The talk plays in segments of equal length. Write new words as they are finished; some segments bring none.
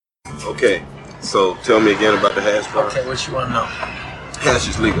Okay, so tell me again about the hash bar. Okay, what you want to know? Hash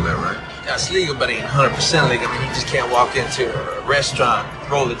is legal there, right? That's legal, but it ain't 100% legal. I mean, you just can't walk into a restaurant,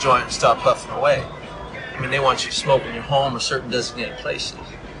 roll a joint, and start puffing away. I mean, they want you to smoke in your home or certain designated places.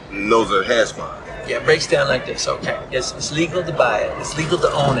 And those are hash bars. Yeah, it breaks down like this, okay? It's legal to buy it, it's legal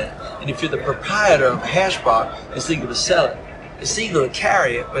to own it, and if you're the proprietor of a hash bar, it's legal to sell it. It's legal to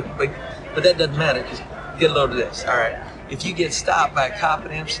carry it, but that doesn't matter, because get a load of this, all right? If you get stopped by a cop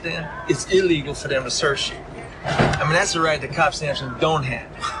in Amsterdam, it's illegal for them to search you. I mean, that's a right that cops in Amsterdam don't have.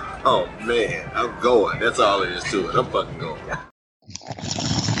 Oh, man, I'm going. That's all there is to it. I'm fucking going.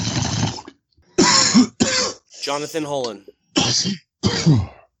 Jonathan Holland.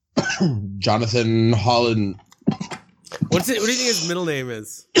 Jonathan Holland. What do you think his middle name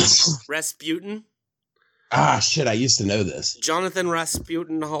is? Rasputin? Ah, shit, I used to know this. Jonathan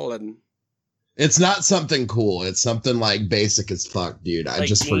Rasputin Holland. It's not something cool. It's something like basic as fuck, dude. I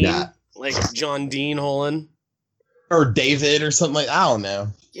just forgot. Like John Dean Holland? Or David or something like I don't know.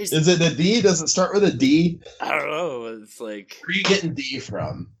 Is it a D? Does it start with a D? I don't know. It's like... Where are you getting D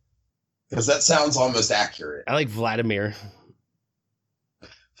from? Because that sounds almost accurate. I like Vladimir.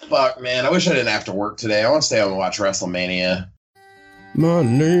 Fuck, man. I wish I didn't have to work today. I want to stay home and watch WrestleMania. My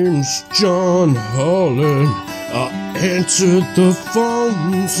name's John Holland. I answer the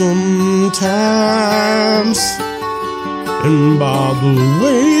phone sometimes. And by the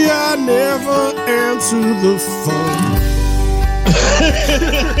way, I never answer the phone.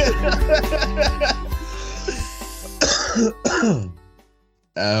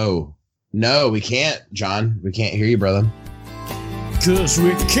 Oh. No, we can't, John. We can't hear you, brother. 'Cause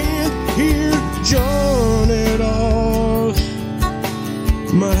we can't hear John at all.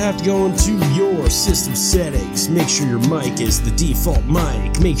 Might have to go into your system settings. Make sure your mic is the default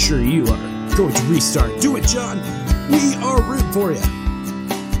mic. Make sure you are going to restart. Do it, John. We are rooting for you.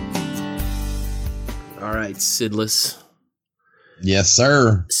 All right, Sidless. Yes,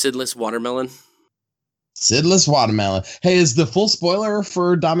 sir. Sidless Watermelon. Sidless Watermelon. Hey, is the full spoiler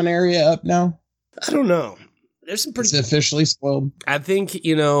for Dominaria up now? I don't know. There's some pretty... Is it officially spoiled? I think,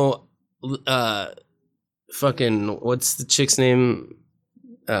 fucking, what's the chick's name?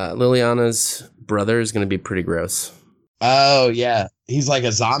 Liliana's brother is going to be pretty gross. Oh, yeah. He's like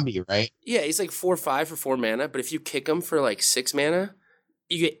a zombie, right? Yeah, he's like 4/5 for 4 mana, but if you kick him for like 6 mana,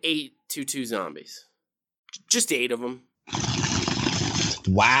 you get 8 2/2 zombies. Just 8 of them.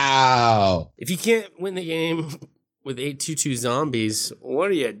 Wow. If you can't win the game with 8 2/2 zombies, what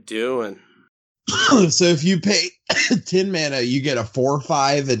are you doing? So if you pay 10 mana, you get a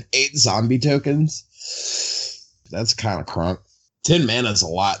 4/5 and 8 zombie tokens. That's kind of crunk. 10 mana is a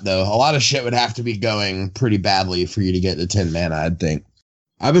lot, though. A lot of shit would have to be going pretty badly for you to get to 10 mana, I'd think.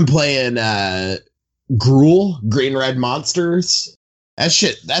 I've been playing Gruul, Green Red Monsters.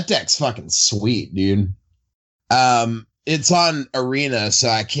 That deck's fucking sweet, dude. It's on Arena, so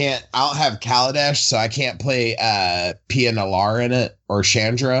I don't have Kaladesh, so I can't play Pia Nalar in it or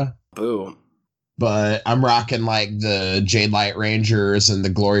Chandra. Boo. But I'm rocking like the Jade Light Rangers and the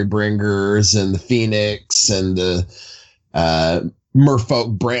Glory Bringers and the Phoenix and the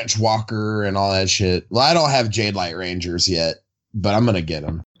Merfolk Branch Walker and all that shit. Well, I don't have Jade Light Rangers yet, but I'm gonna get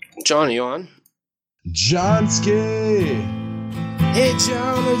them. John, are you on? Johnski! Hey,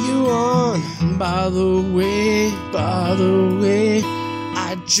 John, are you on? By the way,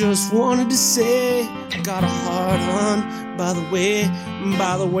 I just wanted to say I got a hard on. By the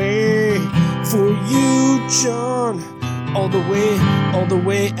way, for you, John. All the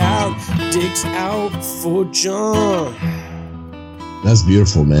way out, dicks out for John. That's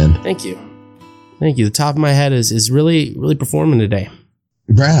beautiful, man. Thank you. The top of my head is really, really performing today.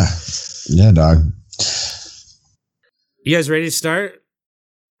 Bruh. Yeah, dog. You guys ready to start?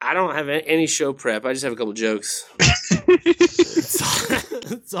 I don't have any show prep. I just have a couple jokes.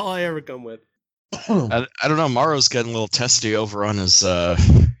 That's all I ever come with. I don't know. Maro's getting a little testy over on his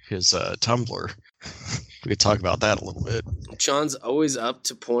Tumblr. We could talk about that a little bit. John's always up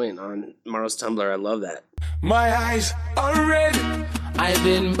to point on Maro's Tumblr. I love that. My eyes are red. I've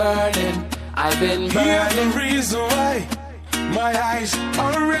been burning. Here's the reason why. My eyes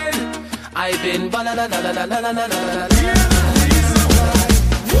are red. I've been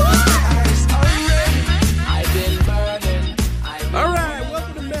All right,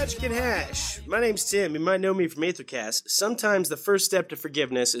 welcome to Magic and Hash. My name's Tim. You might know me from Aethercast. Sometimes the first step to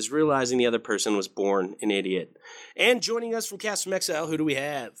forgiveness is realizing the other person was born an idiot. And joining us from Cast from Exile, who do we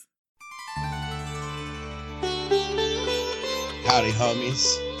have? Howdy,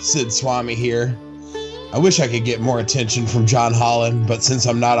 homies. Sid Swami here. I wish I could get more attention from John Holland, but since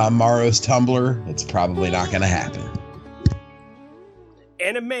I'm not on Maro's Tumblr, it's probably not going to happen.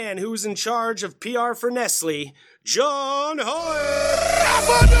 and a man who's in charge of PR for Nestle, John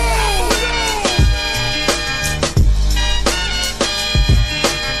Hoyt.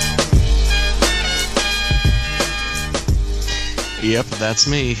 Yep, that's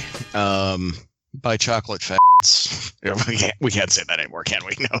me. Buy chocolate fats. We can't say that anymore, can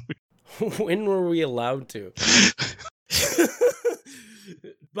we? No. When were we allowed to?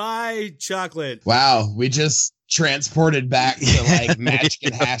 Buy chocolate. Wow, we just transported back to like Match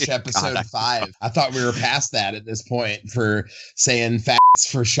and Hash episode 5. I thought we were past that at this point for saying facts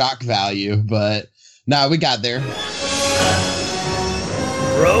for shock value, but no, we got there.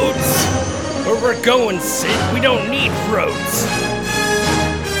 Roads? Where we're going, Sid, we don't need roads.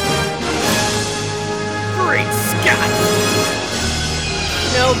 Great Scott!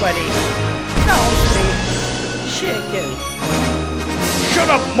 Nobody calls me chicken. Shut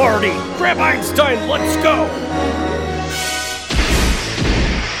up, Marty! Grab Einstein, let's go!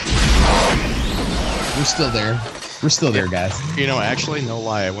 We're still there. We're still there, guys. You know, actually, no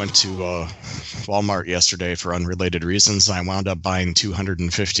lie, I went to Walmart yesterday for unrelated reasons, and I wound up buying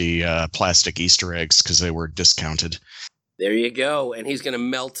 250 plastic Easter eggs because they were discounted. There you go. And he's going to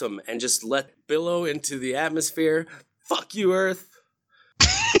melt them and just let billow into the atmosphere. Fuck you, Earth.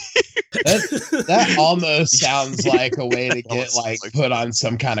 That almost sounds like a way to get like put on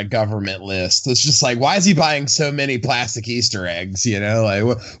some kind of government list. It's just like, why is he buying so many plastic Easter eggs? You know, like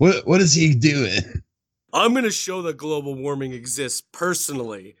what is he doing? I'm going to show that global warming exists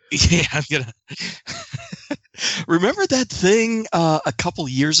personally. Yeah, I'm gonna. Remember that thing a couple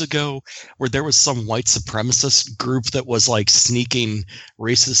years ago where there was some white supremacist group that was like sneaking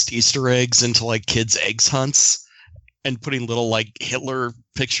racist Easter eggs into like kids' eggs hunts and putting little like Hitler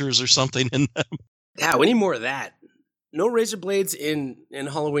pictures or something in them? Yeah, we need more of that. No razor blades in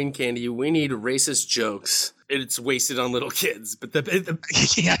Halloween candy. We need racist jokes. It's wasted on little kids, but the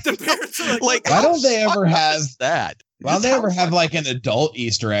parents are like, why don't they ever have that? Why don't they ever have like an adult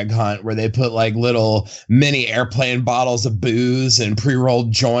Easter egg hunt where they put like little mini airplane bottles of booze and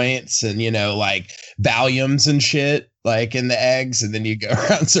pre-rolled joints and, you know, like Valiums and shit like in the eggs, and then you go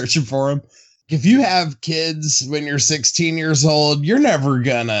around searching for them? If you have kids when you're 16 years old, you're never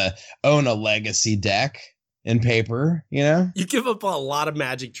gonna own a legacy deck in paper, you know? You give up on a lot of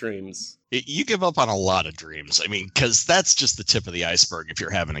magic dreams. You give up on a lot of dreams. I mean, because that's just the tip of the iceberg if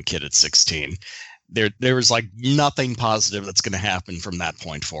you're having a kid at 16. There was like nothing positive that's going to happen from that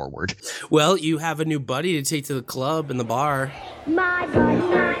point forward. Well, you have a new buddy to take to the club and the bar. My buddy,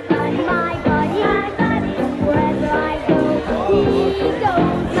 my buddy, my buddy, my buddy. Wherever I go, he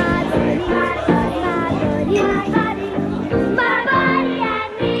goes. My buddy, my buddy, my buddy, my buddy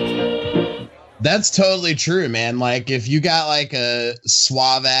and me. That's totally true, man. Like if you got like a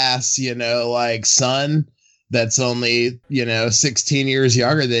suave ass, you know, like son that's only, you know, 16 years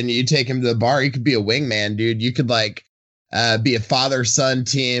younger than you, take him to the bar. You could be a wingman, dude. You could like be a father-son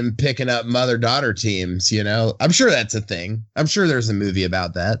team picking up mother-daughter teams, you know? I'm sure that's a thing. I'm sure there's a movie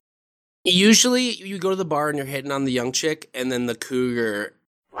about that. Usually you go to the bar and you're hitting on the young chick and then the cougar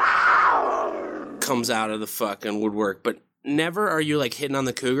comes out of the fucking woodwork. But never are you like hitting on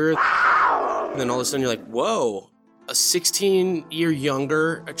the cougar and then all of a sudden you're like, whoa. A 16-year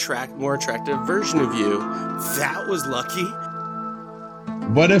younger, more attractive version of you. That was lucky.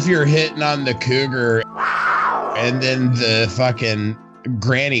 What if you're hitting on the cougar and then the fucking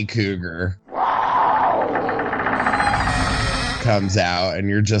granny cougar comes out and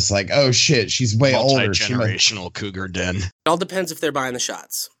you're just like, oh shit, she's way older. Multi-generational cougar den. It all depends if they're buying the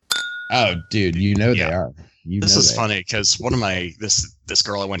shots. Oh, dude, you know they are. This is funny because one of my this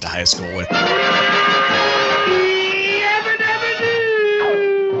girl I went to high school with.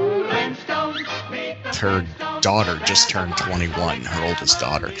 Her daughter just turned 21, her oldest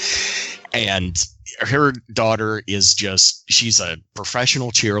daughter. And her daughter is she's a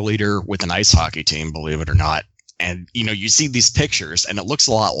professional cheerleader with an ice hockey team, believe it or not. And, you know, you see these pictures and it looks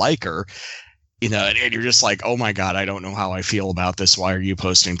a lot like her, you know, and you're just like, oh my God, I don't know how I feel about this. Why are you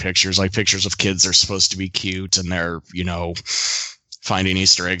posting pictures? Like pictures of kids are supposed to be cute and they're, you know, finding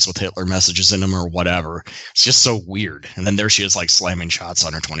Easter eggs with Hitler messages in them or whatever. It's just so weird. And then there she is like slamming shots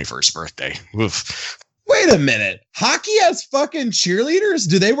on her 21st birthday. Oof. Wait a minute. Hockey has fucking cheerleaders?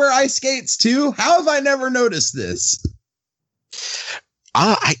 Do they wear ice skates too? How have I never noticed this?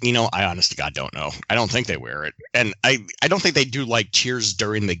 I honest to God don't know. I don't think they wear it. And I don't think they do like cheers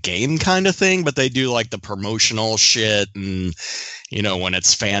during the game kind of thing, but they do like the promotional shit. And, you know, when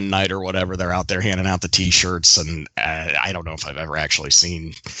it's fan night or whatever, they're out there handing out the T-shirts. And I don't know if I've ever actually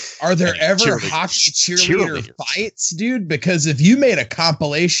seen. Are there ever hockey cheerleader fights, dude? Because if you made a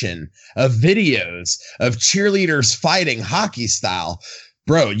compilation of videos of cheerleaders fighting hockey style,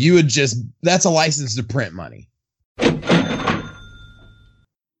 bro, that's a license to print money.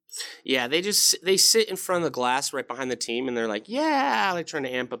 Yeah, they sit in front of the glass right behind the team, and they're like, yeah, like trying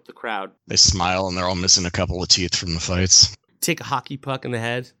to amp up the crowd. They smile and they're all missing a couple of teeth from the fights. Take a hockey puck in the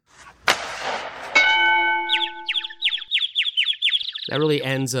head. That really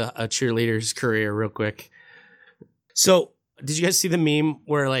ends a cheerleader's career real quick. So, did you guys see the meme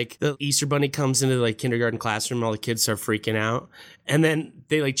where like the Easter Bunny comes into the like kindergarten classroom and all the kids start freaking out? And then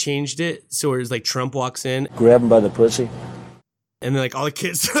they like changed it so it was like Trump walks in. Grab him by the pussy. And then like all the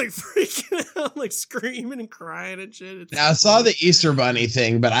kids are like freaking out, like screaming and crying and shit. Now, I saw the Easter Bunny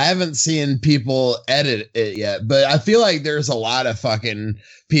thing, but I haven't seen people edit it yet. But I feel like there's a lot of fucking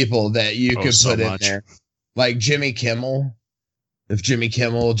people that you could put in there. Like Jimmy Kimmel. If Jimmy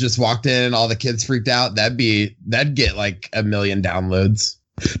Kimmel just walked in and all the kids freaked out, that'd get like 1 million downloads.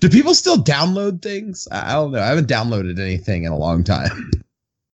 Do people still download things? I don't know. I haven't downloaded anything in a long time.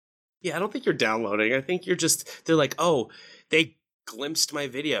 Yeah, I don't think you're downloading. I think they're like, oh, they glimpsed my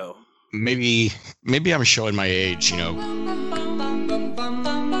video. Maybe I'm showing my age, you know.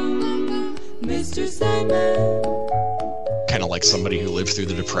 Mr. Sandman. Kind of like somebody who lived through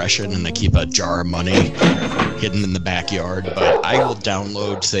the Depression and they keep a jar of money hidden in the backyard. But I will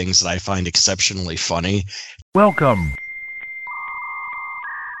download things that I find exceptionally funny. Welcome.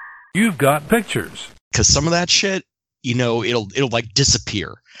 You've got pictures. Because some of that shit, you know, it'll like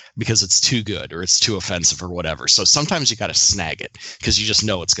disappear because it's too good or it's too offensive or whatever. So sometimes you got to snag it because you just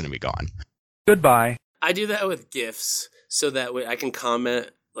know it's going to be gone. Goodbye. I do that with GIFs so that way I can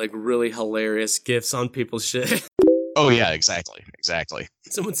comment like really hilarious GIFs on people's shit. Oh, yeah, exactly.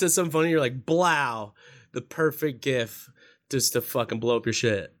 Someone says something funny, you're like, blow, the perfect GIF just to fucking blow up your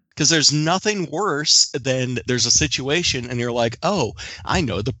shit. Because there's nothing worse than there's a situation and you're like, oh, I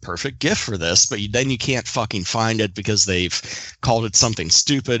know the perfect GIF for this, but then you can't fucking find it because they've called it something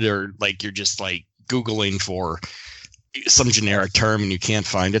stupid or like you're just like Googling for some generic term and you can't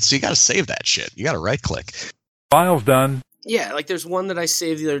find it. So you got to save that shit. You got to right click. File's done. Yeah, like there's one that I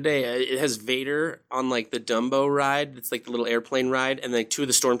saved the other day. It has Vader on like the Dumbo ride. It's like the little airplane ride. And like two of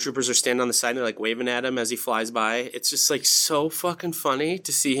the stormtroopers are standing on the side and they're like waving at him as he flies by. It's just like so fucking funny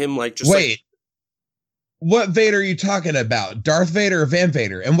to see him like just Wait. What Vader are you talking about? Darth Vader or Van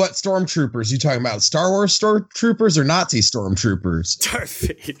Vader? And what stormtroopers are you talking about? Star Wars stormtroopers or Nazi stormtroopers? Darth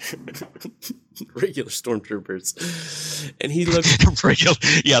Vader. Regular stormtroopers. And he looks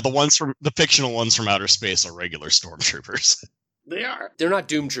the fictional ones from outer space are regular stormtroopers. They are. They're not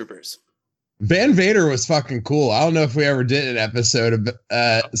Doom Troopers. Van Vader was fucking cool. I don't know if we ever did an episode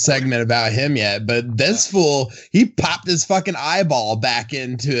segment about him yet, but this fool, he popped his fucking eyeball back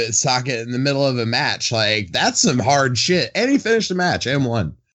into its socket in the middle of a match. Like, that's some hard shit. And he finished the match and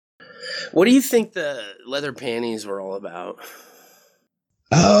won. What do you think the leather panties were all about?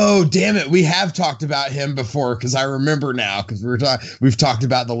 Oh, damn it. We have talked about him before because I remember now because we've talked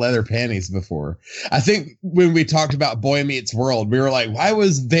about the leather panties before. I think when we talked about Boy Meets World, we were like, why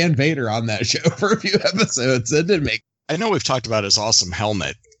was Van Vader on that show for a few episodes? It didn't make. I know we've talked about his awesome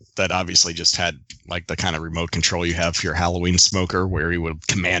helmet that obviously just had like the kind of remote control you have for your Halloween smoker where he would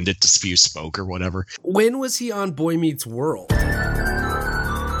command it to spew smoke or whatever. When was he on Boy Meets World?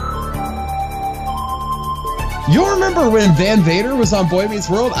 You remember when Van Vader was on Boy Meets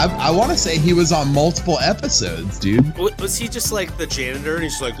World? I want to say he was on multiple episodes, dude. Was he just like the janitor and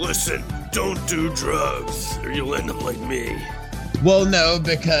he's like, listen, don't do drugs or you'll end up like me? Well, no,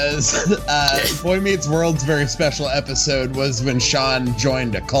 because Boy Meets World's very special episode was when Sean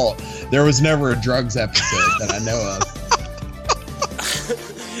joined a cult. There was never a drugs episode that I know of.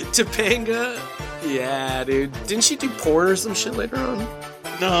 Topanga? Yeah, dude. Didn't she do porn or some shit later on?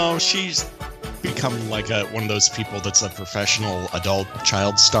 No, she's become like one of those people that's a professional adult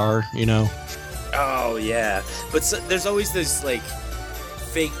child star, you know? Oh, yeah. But there's always this, like,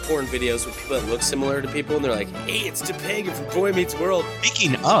 fake porn videos with people that look similar to people, and they're like, hey, it's Topanga from Boy Meets World.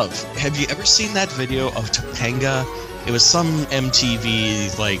 Speaking of, have you ever seen that video of Topanga? It was some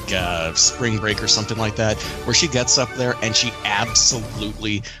MTV, like, Spring Break or something like that, where she gets up there and she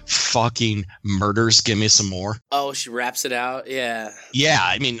absolutely fucking murders Gimme Some More. Oh, she raps it out? Yeah. Yeah,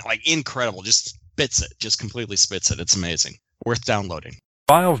 I mean, like, incredible. Just spits it. Just completely spits it. It's amazing. Worth downloading.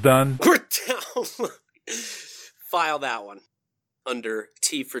 File's done. Worth downloading. File that one under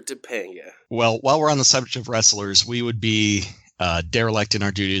T for Topanga. Well, while we're on the subject of wrestlers, we would be derelict in our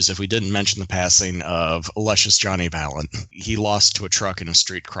duties if we didn't mention the passing of luscious Johnny Valiant. He lost to a truck in a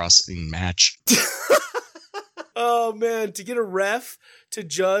street crossing match. Oh, man, to get a ref to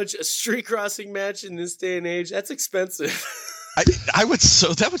judge a street crossing match in this day and age, that's expensive. I would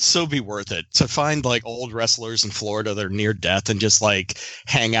that would so be worth it to find like old wrestlers in Florida that are near death and just like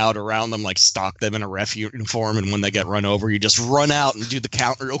hang out around them, like stalk them in a ref uniform, and when they get run over, you just run out and do the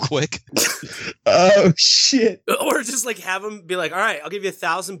count real quick. Oh shit! Or just like have them be like, all right, I'll give you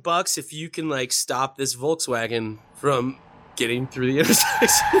 $1,000 if you can like stop this Volkswagen from getting through the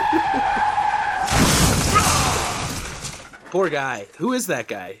intersection. Poor guy. Who is that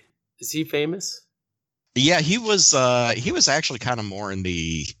guy? Is he famous? Yeah, he was actually kind of more in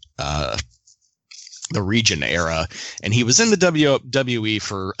the region era, and he was in the WWE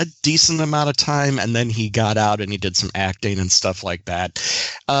for a decent amount of time, and then he got out and he did some acting and stuff like that.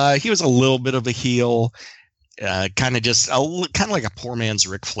 He was a little bit of a heel, kind of like a poor man's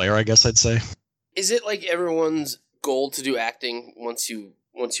Ric Flair, I guess I'd say. Is it like everyone's goal to do acting once you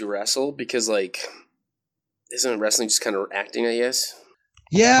wrestle? Because like, isn't wrestling just kind of acting, I guess?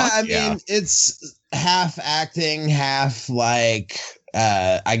 Yeah, I mean, it's half acting, half like,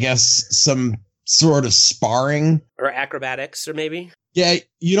 I guess some sort of sparring. Or acrobatics, or maybe? Yeah,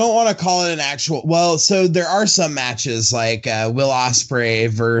 you don't want to call it an actual... Well, so there are some matches like Will Ospreay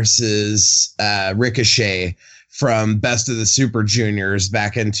versus Ricochet from Best of the Super Juniors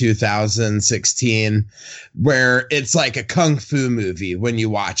back in 2016, where it's like a kung fu movie when you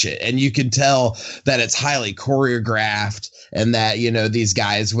watch it. And you can tell that it's highly choreographed and that, you know, these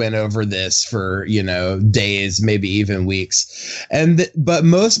guys went over this for, you know, days, maybe even weeks. But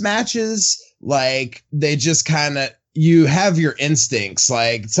most matches, like, they just kind of... You have your instincts,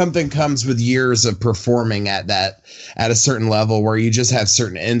 like something comes with years of performing at a certain level where you just have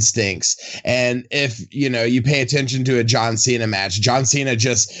certain instincts. And if, you know, you pay attention to a John Cena match, John Cena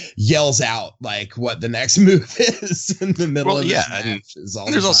just yells out like what the next move is in the middle of the match. And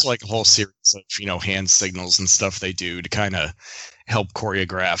there's also like a whole series of, you know, hand signals and stuff they do to kind of help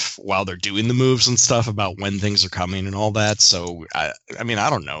choreograph while they're doing the moves and stuff about when things are coming and all that. So, I mean, I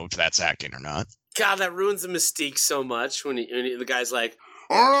don't know if that's acting or not. God, that ruins the mystique so much when the guy's like,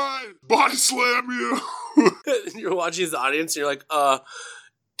 all right, body slam you. and you're watching as the audience and you're like,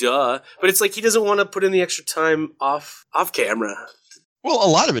 duh. But it's like he doesn't want to put in the extra time off camera. Well, a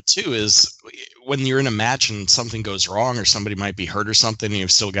lot of it too is when you're in a match and something goes wrong or somebody might be hurt or something and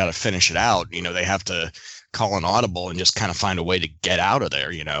you've still got to finish it out. You know, they have to call an audible and just kind of find a way to get out of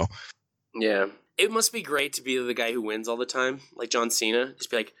there, you know? Yeah. It must be great to be the guy who wins all the time, like John Cena.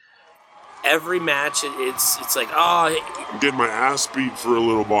 Just be like, every match, it's like, oh, I'm getting my ass beat for a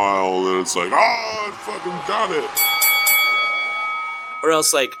little while, and it's like, oh, I fucking got it. Or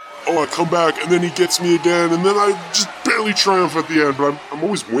else like, oh, I come back, and then he gets me again, and then I just barely triumph at the end, but I'm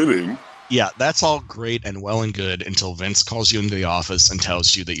always winning. Yeah, that's all great and well and good until Vince calls you into the office and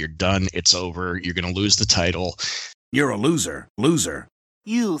tells you that you're done, it's over, you're going to lose the title. You're a loser.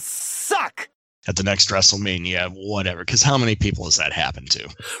 You suck! At the next WrestleMania, whatever, because how many people has that happened to?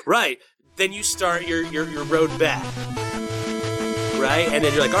 Right. Then you start your road back, right? And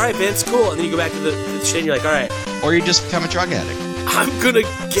then you're like, all right, Vince, cool. And then you go back to the shit and you're like, all right. Or you just become a drug addict. I'm going to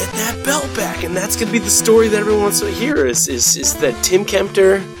get that belt back. And that's going to be the story that everyone wants to hear is that Tim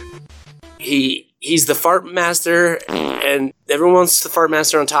Kempter, he's the fart master and everyone wants the fart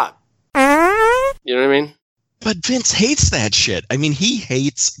master on top. You know what I mean? But Vince hates that shit. I mean, he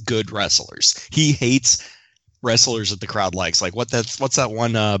hates good wrestlers. He hates wrestlers that the crowd likes. Like what's that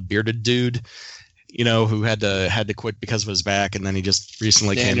one bearded dude, you know, who had to quit because of his back, and then he just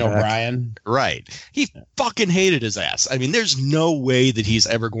recently Daniel came back. Bryan. Right. He fucking hated his ass. I mean, there's no way that he's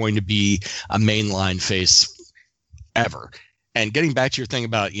ever going to be a mainline face ever. And getting back to your thing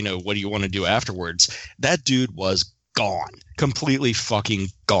about, you know, what do you want to do afterwards? That dude was gone. Completely fucking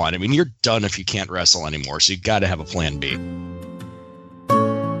gone. I mean, you're done if you can't wrestle anymore, so you got to have a plan B.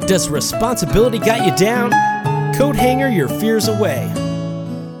 Does responsibility got you down? Coat hanger your fears away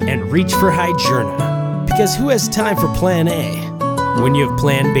and reach for Hygerna, because who has time for plan A when you have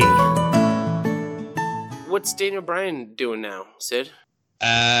plan B? What's Daniel Bryan doing now, Sid?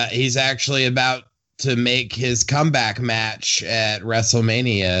 He's actually about to make his comeback match at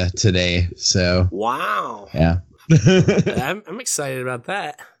WrestleMania today. So wow. Yeah. I'm excited about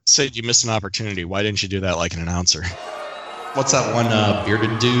that. Sid, you missed an opportunity. Why didn't you do that like an announcer? What's that one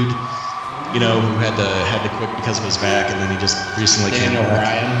bearded dude, you know, who had to quit because of his back, and then he just recently came back? Daniel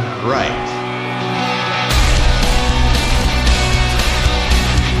Bryan. Right.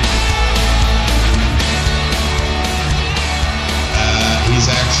 He's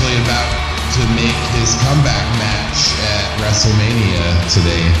actually about to make his comeback match at WrestleMania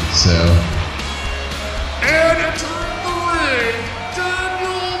today. So. And entering the ring,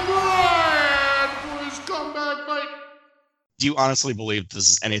 Daniel Bryan for his comeback fight. Do you honestly believe this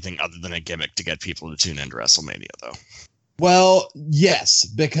is anything other than a gimmick to get people to tune into WrestleMania, though? Well, yes,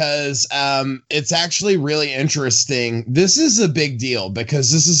 because it's actually really interesting. This is a big deal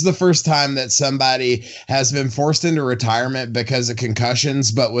because this is the first time that somebody has been forced into retirement because of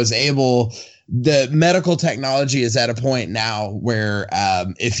concussions, but was able. The medical technology is at a point now where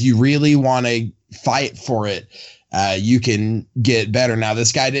if you really want to fight for it, you can get better. Now,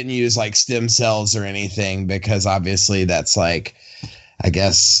 this guy didn't use like stem cells or anything because obviously that's like, I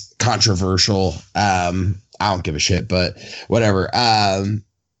guess, controversial. I don't give a shit, but whatever.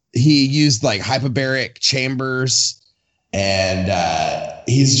 He used like hyperbaric chambers, and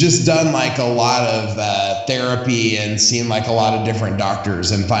he's just done like a lot of therapy and seen like a lot of different doctors,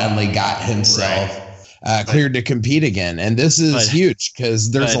 and finally got himself cleared to compete again. And this is huge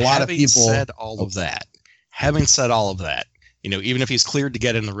because there's a lot of people. Having said all of that, you know, even if he's cleared to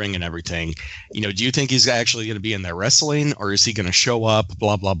get in the ring and everything, you know, do you think he's actually going to be in there wrestling, or is he going to show up,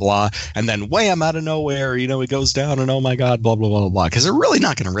 blah, blah, blah, and then wham, out of nowhere, you know, he goes down and oh my God, blah, blah, blah, blah, because they're really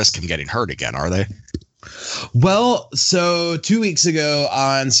not going to risk him getting hurt again, are they? Well, so 2 weeks ago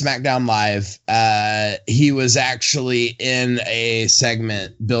on SmackDown Live, he was actually in a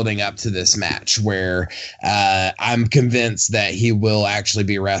segment building up to this match where I'm convinced that he will actually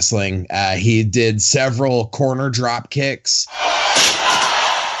be wrestling. He did several corner drop kicks.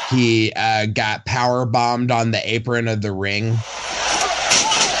 He got power bombed on the apron of the ring.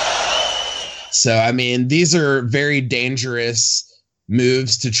 So, I mean, these are very dangerous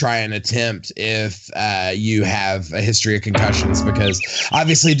moves to try and attempt if you have a history of concussions, because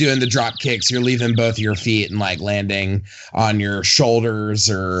obviously doing the drop kicks, you're leaving both your feet and like landing on your shoulders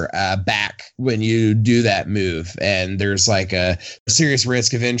or back when you do that move. And there's like a serious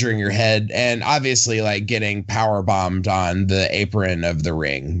risk of injuring your head and obviously like getting power bombed on the apron of the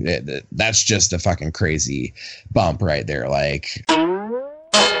ring. That's just a fucking crazy bump right there. Like,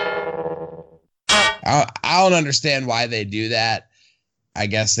 I don't understand why they do that. I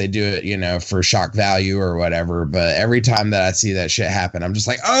guess they do it, you know, for shock value or whatever. But every time that I see that shit happen, I'm just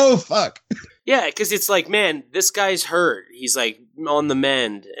like, oh, fuck. Yeah, because it's like, man, this guy's hurt. He's like on the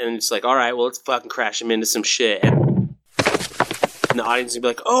mend. And it's like, all right, well, let's fucking crash him into some shit. And the audience will be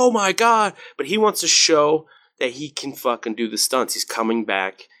like, oh my God. But he wants to show that he can fucking do the stunts. He's coming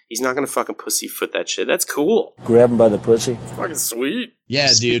back. He's not going to fucking pussyfoot that shit. That's cool. Grab him by the pussy. Fucking sweet. Yeah,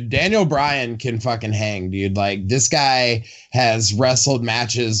 dude. Daniel Bryan can fucking hang, dude. Like, this guy has wrestled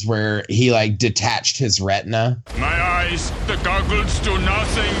matches where he, like, detached his retina. My eyes, the goggles do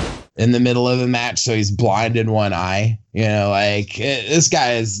nothing. In the middle of a match, so he's blind in one eye. You know, like, this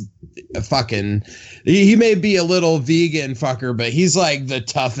guy is a fucking... He may be a little vegan fucker, but he's like the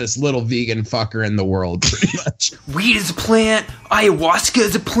toughest little vegan fucker in the world, pretty much. Weed is a plant, ayahuasca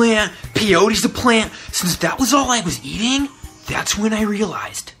is a plant, peyote's a plant. Since that was all I was eating, that's when I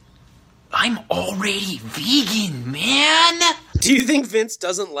realized I'm already vegan, man. Do you think Vince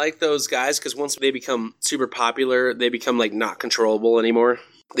doesn't like those guys because once they become super popular, they become like not controllable anymore?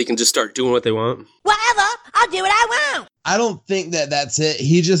 They can just start doing what they want? Whatever, I'll do what I want. I don't think that that's it.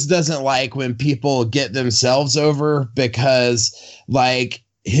 He just doesn't like when people get themselves over because, like,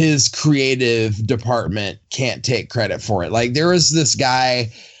 his creative department can't take credit for it. Like, there was this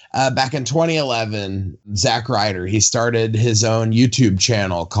guy back in 2011, Zack Ryder. He started his own YouTube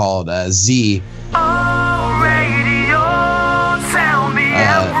channel called Z. Oh, radio, tell me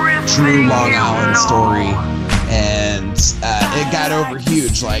everything. True Long Island Story. And it got over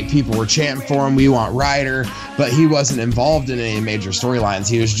huge. Like, people were chanting for him. We want Ryder. But he wasn't involved in any major storylines.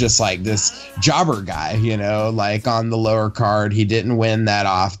 He was just like this jobber guy, you know, like on the lower card. He didn't win that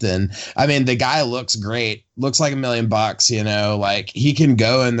often. I mean, the guy looks great. Looks like $1 million, you know, like he can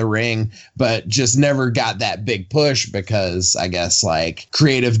go in the ring, but just never got that big push because I guess like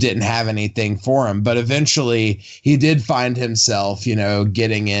creative didn't have anything for him. But eventually he did find himself, you know,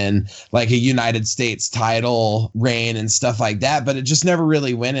 getting in like a United States title reign and stuff like that. But it just never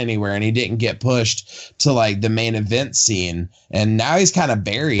really went anywhere. And he didn't get pushed to like the main event scene. And now he's kind of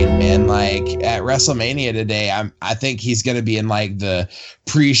buried, man. Like at WrestleMania today, I think he's going to be in like the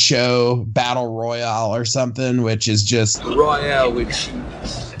pre-show battle royale or something, which is just Royale with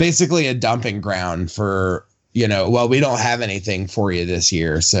cheese. Basically a dumping ground for, you know, well, we don't have anything for you this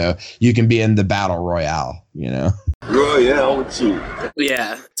year, so you can be in the battle royale, you know. Royale with cheese.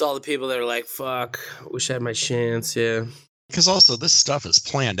 Yeah, it's all the people that are like, fuck, wish I had my chance, yeah. Because also this stuff is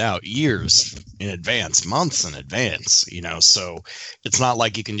planned out years in advance, months in advance, you know, so it's not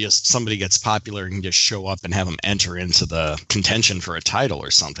like you can just, somebody gets popular and just show up and have them enter into the contention for a title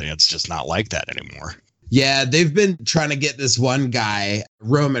or something. It's just not like that anymore. Yeah, they've been trying to get this one guy,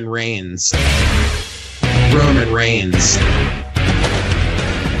 Roman Reigns.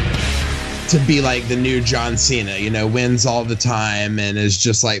 to be like the new John Cena, you know, wins all the time and is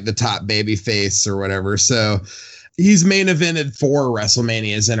just like the top baby face or whatever. So he's main evented 4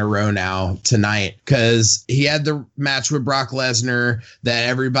 WrestleManias in a row now tonight, because he had the match with Brock Lesnar that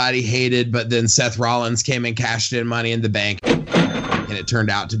everybody hated, but then Seth Rollins came and cashed in Money in the Bank. And it turned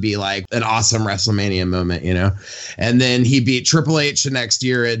out to be like an awesome WrestleMania moment, you know? And then he beat Triple H the next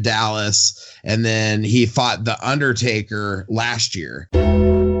year at Dallas. And then he fought The Undertaker last year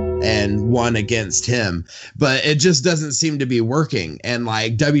and won against him. But it just doesn't seem to be working. And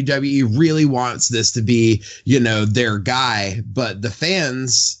like WWE really wants this to be, you know, their guy. But the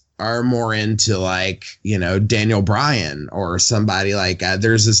fans are more into like, you know, Daniel Bryan or somebody like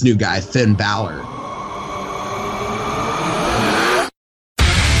there's this new guy, Finn Balor.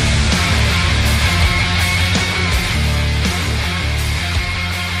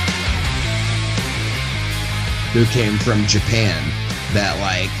 Who came from Japan that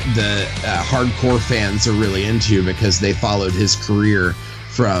like the hardcore fans are really into because they followed his career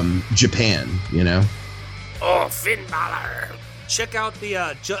from Japan, you know? Oh, Finn Balor. Check out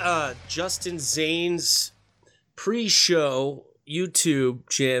the Justin Zane's pre-show YouTube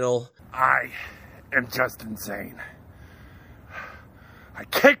channel. I am Justin Zane. I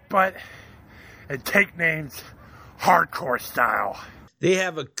kick butt and take names hardcore style. They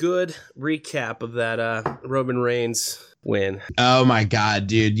have a good recap of that Roman Reigns win. Oh my God,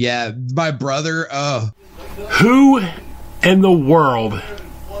 dude. Yeah, my brother. Oh. Who in the world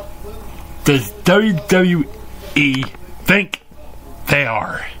does WWE think they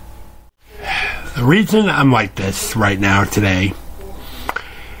are? The reason I'm like this right now today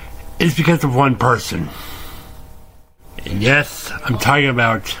is because of one person. And yes, I'm talking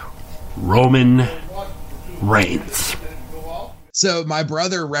about Roman Reigns. So my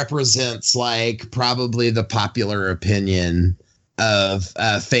brother represents like probably the popular opinion of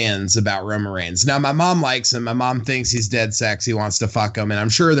fans about Roman Reigns. Now, my mom likes him. My mom thinks he's dead sexy, wants to fuck him. And I'm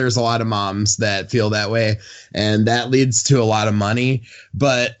sure there's a lot of moms that feel that way. And that leads to a lot of money.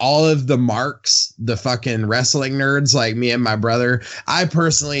 But all of the marks, the fucking wrestling nerds like me and my brother, I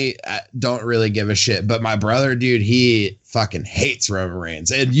personally don't really give a shit. But my brother, dude, he fucking hates Roman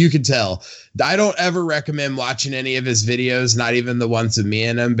Reigns. And you can tell. I don't ever recommend watching any of his videos, not even the ones of me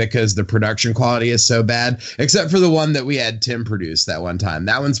in them, because the production quality is so bad, except for the one that we had Tim produce that one time.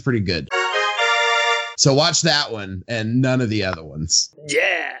 That one's pretty good. So watch that one and none of the other ones.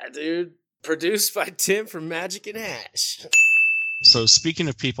 Yeah, dude. Produced by Tim from Magic and Hash. So speaking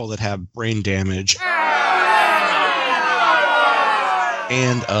of people that have brain damage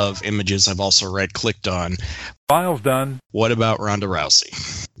and of images I've also clicked on. File's done. What about Ronda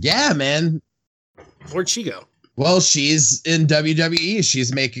Rousey? Yeah, man. Where'd she go? Well, she's in WWE.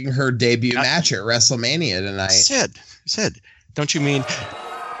 She's making her debut match at WrestleMania tonight. Said, don't you mean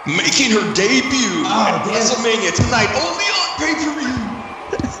making her debut at WrestleMania tonight only on pay-per-view?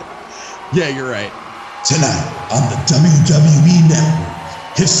 Yeah, you're right. Tonight on the WWE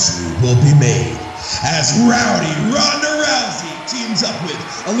Network, history will be made as Rowdy Ronda Rousey teams up with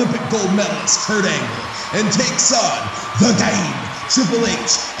Olympic gold medalist Kurt Angle and takes on The Game, Triple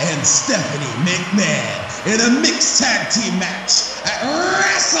H, and Stephanie McMahon in a mixed tag team match at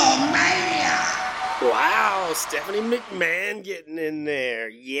WrestleMania. Wow, Stephanie McMahon getting in there.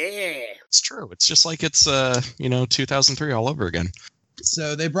 Yeah. It's true. It's just like it's 2003 all over again.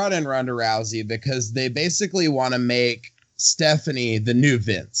 So they brought in Ronda Rousey because they basically want to make Stephanie the new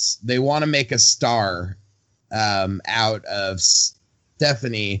Vince. They want to make a star out of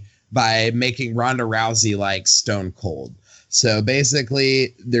Stephanie by making Ronda Rousey like Stone Cold. So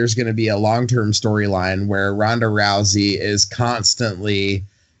basically, there's going to be a long-term storyline where Ronda Rousey is constantly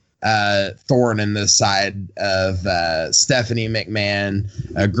thorn in the side of Stephanie McMahon,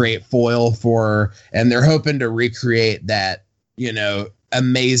 a great foil for her, and they're hoping to recreate that,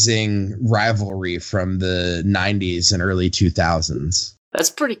 amazing rivalry from the 90s and early 2000s. That's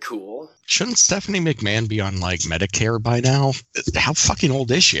pretty cool. Shouldn't Stephanie McMahon be on like Medicare by now? How fucking old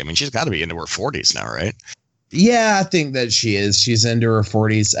is she? I mean, she's got to be into her 40s now, right? Yeah, I think that she is. She's into her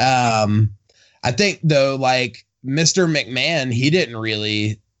 40s. I think though, like Mr. McMahon, he didn't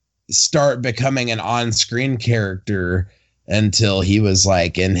really start becoming an on-screen character until he was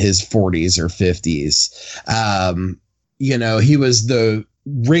like in his 40s or 50s. He was the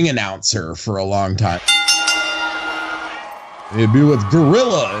ring announcer for a long time. He'd be with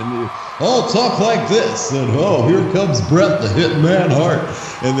Gorilla I'll talk like this, and oh, here comes Bret the Hitman Hart.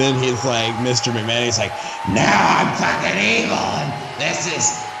 And then he's like, Mr. McMahon, he's like, now I'm fucking evil, and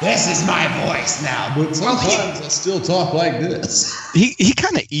this is my voice now. But sometimes I still talk like this. He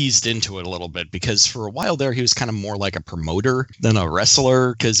kind of eased into it a little bit, because for a while there, he was kind of more like a promoter than a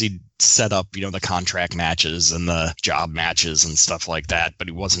wrestler, because he'd set up, the contract matches and the job matches and stuff like that, but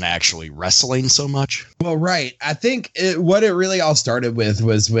he wasn't actually wrestling so much. Well, right. I think what it really all started with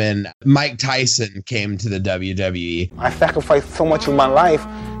was when Mike Tyson came to the WWE. I sacrificed so much of my life.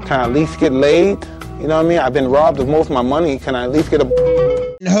 Can I at least get laid? You know what I mean? I've been robbed of most of my money. Can I at least get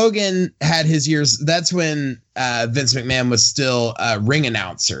a... Hogan had his years. That's when Vince McMahon was still a ring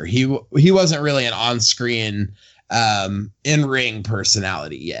announcer. He wasn't really an on-screen in-ring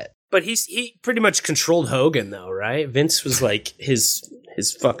personality yet. But he pretty much controlled Hogan, though, right? Vince was like his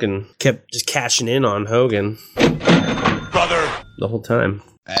fucking kept just cashing in on Hogan, brother, the whole time,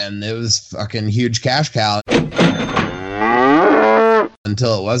 and it was fucking huge cash cow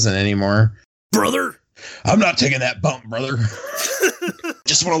until it wasn't anymore. Brother, I'm not taking that bump, brother.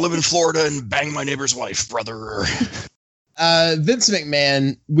 Just want to live in Florida and bang my neighbor's wife, brother. Vince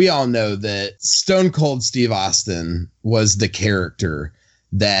McMahon, we all know that Stone Cold Steve Austin was the character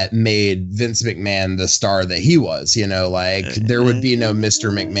that made Vince McMahon the star that he was. There would be no Mr.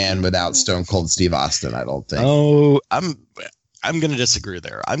 McMahon without Stone Cold Steve Austin, I don't think. Oh, I'm going to disagree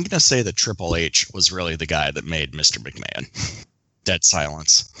there. I'm going to say that Triple H was really the guy that made Mr. McMahon. Dead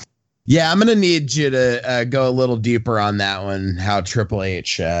silence. Yeah, I'm going to need you to go a little deeper on that one, how Triple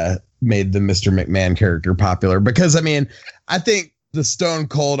H made the Mr. McMahon character popular. Because, I think the Stone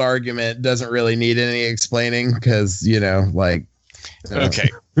Cold argument doesn't really need any explaining because, Okay,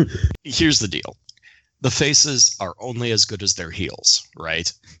 here's the deal. The faces are only as good as their heels,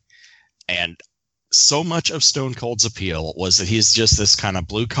 right? And so much of Stone Cold's appeal was that he's just this kind of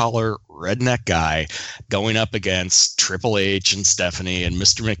blue-collar redneck guy going up against Triple H and Stephanie and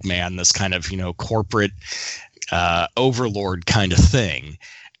Mr. McMahon, this kind of, corporate overlord kind of thing.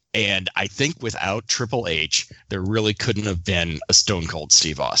 And I think without Triple H, there really couldn't have been a Stone Cold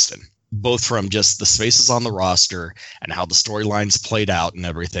Steve Austin. Both from just the spaces on the roster and how the storylines played out and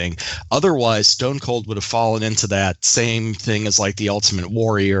everything. Otherwise, Stone Cold would have fallen into that same thing as like the Ultimate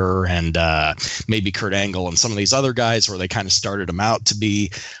Warrior and maybe Kurt Angle and some of these other guys where they kind of started him out to be,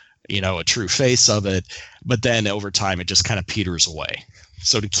 a true face of it. But then over time, it just kind of peters away.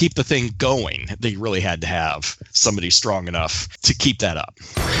 So to keep the thing going, they really had to have somebody strong enough to keep that up.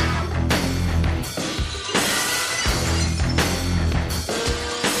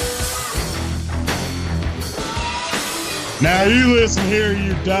 Now you listen here,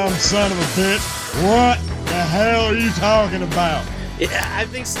 you dumb son of a bitch. What the hell are you talking about? Yeah, I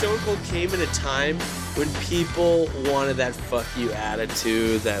think Stone Cold came in a time when people wanted that fuck you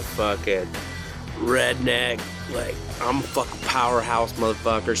attitude, that fucking redneck, like, I'm a fucking powerhouse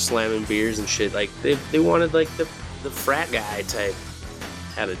motherfucker slamming beers and shit. Like, they wanted, like, the frat guy type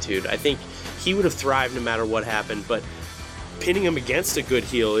attitude. I think he would have thrived no matter what happened, but pinning him against a good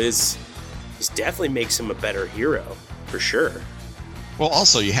heel is definitely makes him a better hero. For sure. Well,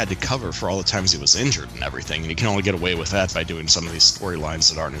 also, you had to cover for all the times he was injured and everything, and you can only get away with that by doing some of these storylines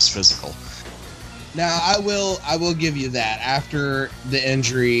that aren't as physical. Now, I will give you that. After the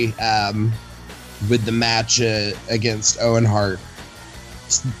injury with the match against Owen Hart,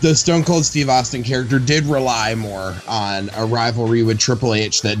 the Stone Cold Steve Austin character did rely more on a rivalry with Triple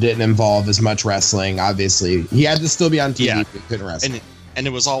H that didn't involve as much wrestling. Obviously, he had to still be on TV, but he couldn't wrestle. And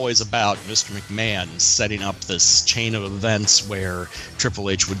it was always about Mr. McMahon setting up this chain of events where Triple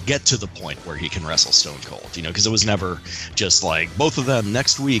H would get to the point where he can wrestle Stone Cold, because it was never just like both of them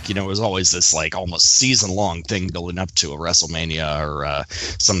next week. It was always this like almost season-long thing building up to a WrestleMania or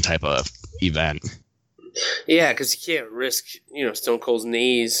some type of event. Yeah, because you can't risk, Stone Cold's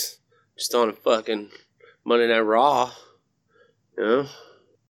knees just on a fucking Monday Night Raw,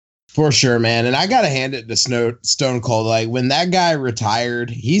 For sure, man. And I got to hand it to Stone Cold. Like, when that guy retired,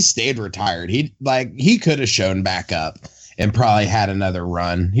 he stayed retired. He could have shown back up and probably had another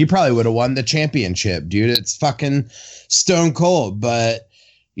run. He probably would have won the championship, dude. It's fucking Stone Cold. But,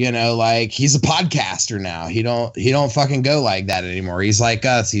 he's a podcaster now. He don't fucking go like that anymore. He's like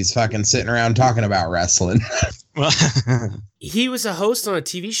us. He's fucking sitting around talking about wrestling. He was a host on a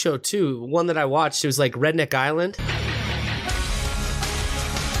TV show, too. One that I watched. It was like Redneck Island.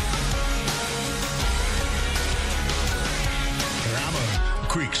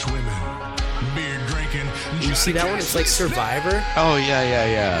 Creek swimming, beer drinking. You see that one? It's like Survivor. Oh,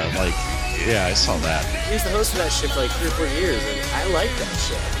 yeah. I saw that. He was the host of that shit for like 3 or 4 years, and I like that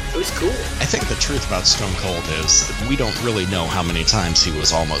shit. It was cool. I think the truth about Stone Cold is that we don't really know how many times he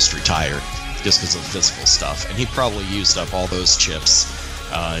was almost retired just because of physical stuff. And he probably used up all those chips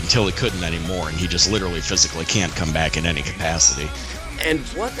until he couldn't anymore, and he just literally physically can't come back in any capacity. And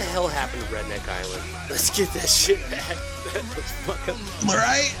what the hell happened to Redneck Island? Let's get that shit back. That was fucking...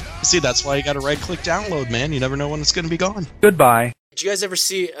 Right? See, that's why you got to right-click download, man. You never know when it's going to be gone. Goodbye. Did you guys ever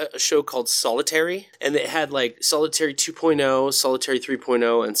see a show called Solitary? And it had like Solitary 2.0, Solitary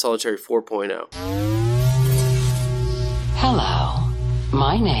 3.0, and Solitary 4.0. Hello,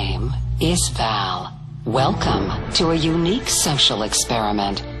 my name is Val. Welcome to a unique social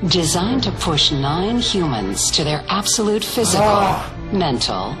experiment designed to push 9 humans to their absolute physical,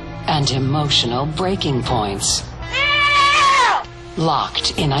 mental, and emotional breaking points.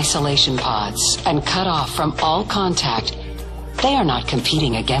 Locked in isolation pods and cut off from all contact, they are not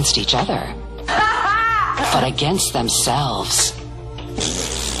competing against each other, but against themselves.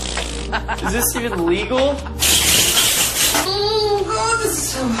 Is this even legal? Oh, God, this is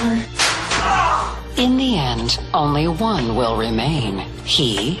so hard. In the end, only one will remain.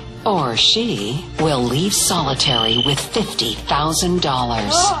 He or she will leave Solitary with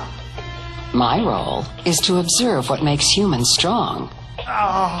 $50,000. My role is to observe what makes humans strong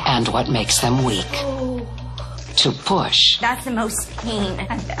and what makes them weak. To push. That's the most pain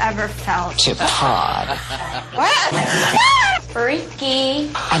I've ever felt. To prod. What?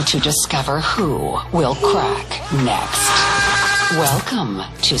 Freaky. And to discover who will crack next. Welcome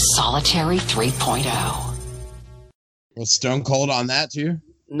to Solitary 3.0. Was Stone Cold on that too?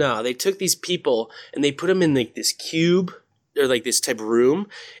 No, they took these people and they put them in like this cube or like this type of room,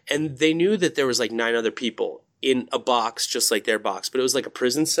 and they knew that there was like 9 other people in a box just like their box, but it was like a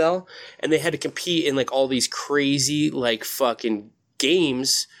prison cell, and they had to compete in like all these crazy like fucking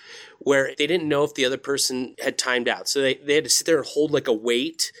games where they didn't know if the other person had timed out. So they had to sit there and hold like a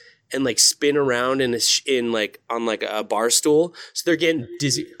weight and like spin around in like on like a bar stool. So they're getting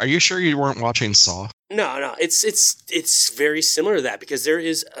dizzy. Are you sure you weren't watching Saw? No, it's very similar to that, because there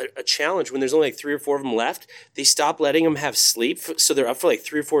is a challenge when there's only like 3 or 4 of them left. They stop letting them have sleep, so they're up for like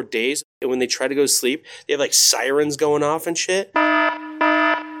 3 or 4 days. And when they try to go to sleep, they have like sirens going off and shit.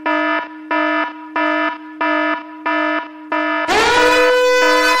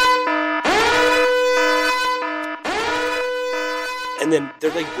 And then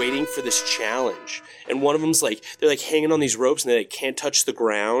they're like waiting for this challenge, and one of them's like, they're like hanging on these ropes and they like can't touch the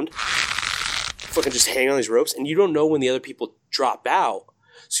ground. Fucking just hang on these ropes, and you don't know when the other people drop out,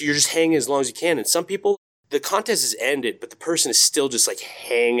 so you're just hanging as long as you can. And some people, the contest is ended, but the person is still just like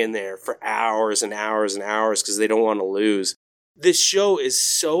hanging there for hours and hours and hours because they don't want to lose. This show is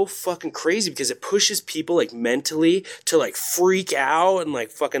so fucking crazy because it pushes people like mentally to like freak out, and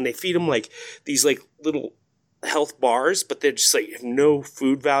like fucking they feed them like these like little health bars, but they're just like have no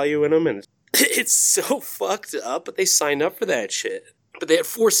food value in them, and it's so fucked up, but they signed up for that shit. But they had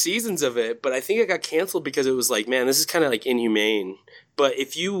 4 seasons of it, but I think it got canceled because it was like, man, this is kind of like inhumane. But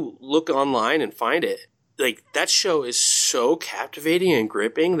if you look online and find it, like that show is so captivating and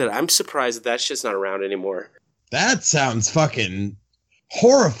gripping that I'm surprised that shit's not around anymore. That sounds fucking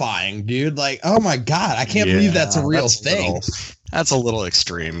horrifying, dude. Like, oh my God, I can't believe that's a real thing. That's a little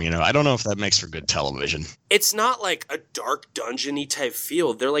extreme, you know. I don't know if that makes for good television. It's not like a dark dungeon-y type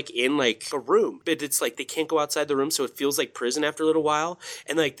feel. They're like in like a room, but it's like they can't go outside the room, so it feels like prison after a little while.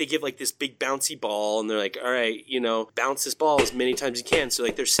 And like they give like this big bouncy ball, and they're like, all right, you know, bounce this ball as many times as you can. So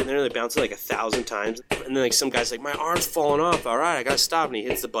like they're sitting there and they bounce it like 1,000 times. And then like some guy's like, my arm's falling off. All right, I gotta stop. And he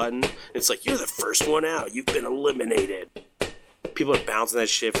hits the button. And it's like, you're the first one out. You've been eliminated. People are bouncing that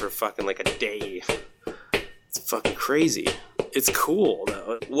shit for fucking like a day. It's fucking crazy. It's cool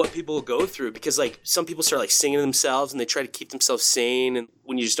though what people go through, because like some people start like singing to themselves and they try to keep themselves sane, and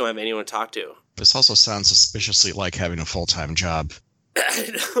when you just don't have anyone to talk to. This also sounds suspiciously like having a full-time job.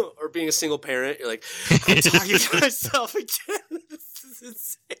 Or being a single parent. You're like, I'm talking to myself again. This is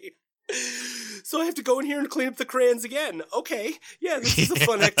insane. So I have to go in here and clean up the crayons again. Okay, yeah, this is a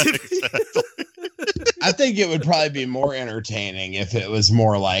fun activity. I think it would probably be more entertaining if it was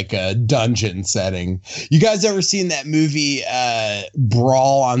more like a dungeon setting. You guys ever seen that movie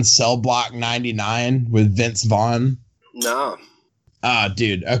Brawl on Cell Block 99 with Vince Vaughn? No.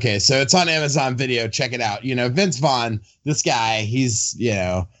 Dude. Okay, so it's on Amazon Video. Check it out. You know, Vince Vaughn, this guy, he's, you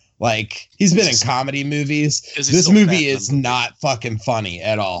know, like, he's been in comedy movies. This movie is not fucking funny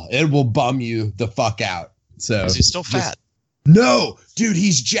at all. It will bum you the fuck out. So is he still fat? No, dude,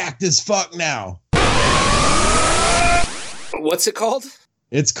 he's jacked as fuck now. What's it called?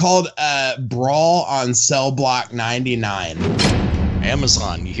 It's called Brawl on Cell Block 99.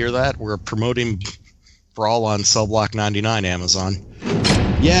 Amazon, you hear that? We're promoting Brawl on Cell Block 99, Amazon.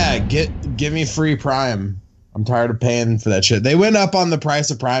 Yeah, give me free Prime. I'm tired of paying for that shit. They went up on the price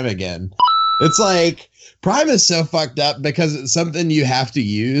of Prime again. It's like Prime is so fucked up because it's something you have to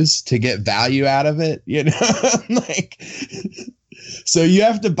use to get value out of it, you know? Like, so you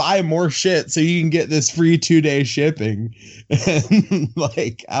have to buy more shit so you can get this free 2-day shipping. And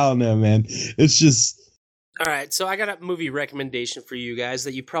like, I don't know, man. It's just... All right, so I got a movie recommendation for you guys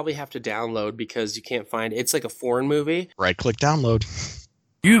that you probably have to download because you can't find it. It's like a foreign movie. Right-click download.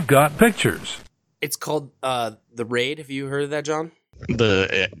 You've got pictures. It's called The Raid. Have you heard of that, John?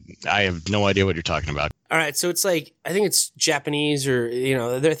 I have no idea what you're talking about. All right, so it's like, I think it's Japanese or, you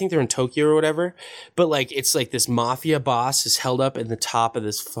know, I think they're in Tokyo or whatever. But like, it's like this mafia boss is held up in the top of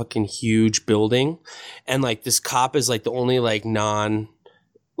this fucking huge building. And like, this cop is like the only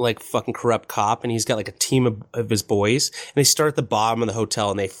like fucking corrupt cop, and he's got like a team of his boys, and they start at the bottom of the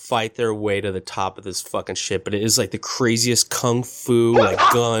hotel and they fight their way to the top of this fucking shit. But it is like the craziest kung fu, like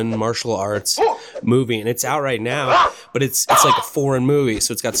gun, martial arts movie, and it's out right now, but it's like a foreign movie,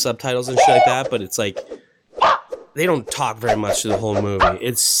 so it's got subtitles and shit like that, but it's like they don't talk very much through the whole movie.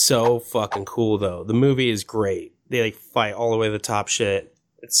 It's so fucking cool though. The movie is great. They like fight all the way to the top shit.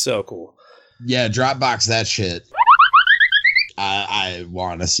 It's so cool. Yeah, Dropbox that shit. I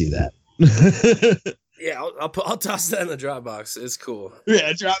want to see that. Yeah, I'll toss that in the Dropbox. It's cool.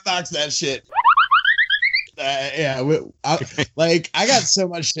 Yeah, Dropbox that shit. Yeah, I got so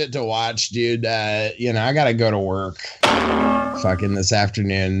much shit to watch, dude. You know, I gotta go to work fucking this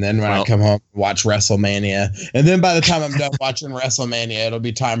afternoon. And then when I come home, watch WrestleMania. And then by the time I'm done watching WrestleMania, it'll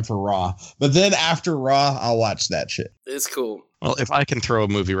be time for Raw. But then after Raw, I'll watch that shit. It's cool. Well, if I can throw a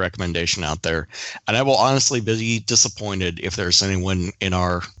movie recommendation out there, and I will honestly be disappointed if there's anyone in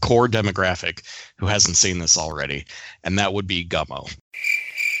our core demographic who hasn't seen this already, and that would be Gummo.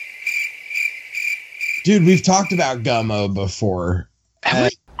 Dude, we've talked about Gummo before.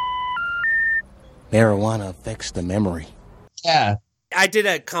 Marijuana affects the memory. Yeah. I did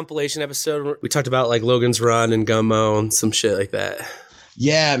a compilation episode where we talked about like Logan's Run and Gummo and some shit like that.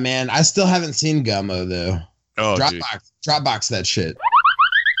 Yeah, man. I still haven't seen Gummo though. Oh, Dropbox that shit.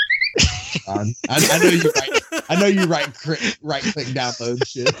 I know you right. I know you right click download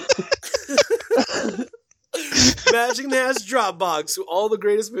shit. Magic Nash Dropbox, all the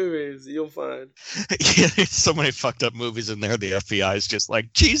greatest movies you'll find. Yeah, there's so many fucked up movies in there. The FBI is just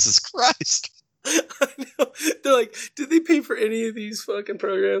like, Jesus Christ. I know. They're like, did they pay for any of these fucking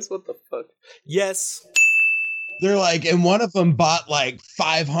programs? What the fuck? Yes. They're like, and one of them bought like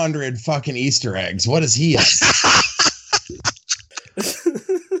 500 fucking Easter eggs. What is he?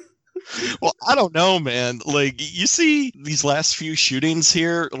 Well, I don't know, man. Like, you see these last few shootings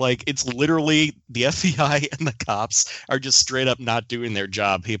here, like, it's literally the FBI and the cops are just straight up not doing their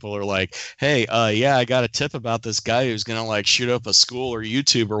job. People are like, hey, yeah, I got a tip about this guy who's gonna, like, shoot up a school or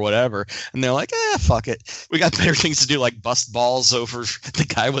YouTube or whatever. And they're like, fuck it. We got better things to do, like bust balls over the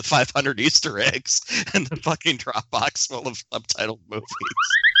guy with 500 Easter eggs and the fucking Dropbox full of subtitled movies.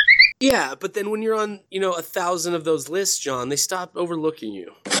 Yeah, but then when you're on, 1,000 of those lists, John, they stop overlooking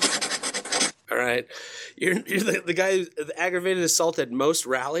you. All right, you're the guy who's aggravated assault at most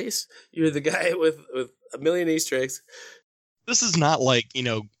rallies. You're the guy with a million Easter eggs. This is not like,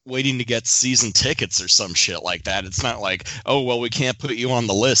 waiting to get season tickets or some shit like that. It's not like, oh, well, we can't put you on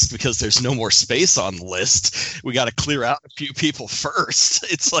the list because there's no more space on the list. We got to clear out a few people first.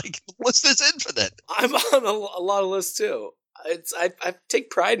 It's like, the list is infinite. I'm on a lot of lists too. I take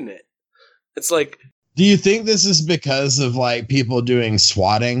pride in it. It's like, do you think this is because of like people doing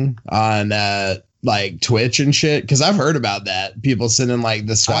swatting on like Twitch and shit? Because I've heard about that. People sending like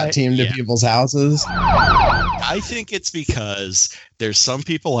the SWAT team to people's houses. I think it's because there's some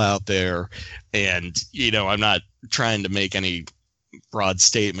people out there, and I'm not trying to make any broad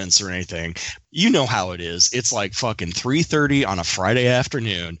statements or anything. You know how it is. It's like fucking 3:30 on a Friday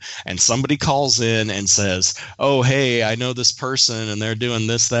afternoon, and somebody calls in and says, oh, hey, I know this person and they're doing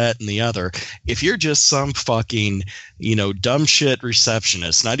this, that, and the other. If you're just some fucking, dumb shit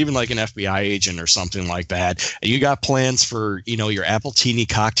receptionist, not even like an FBI agent or something like that, and you got plans for, your Appletini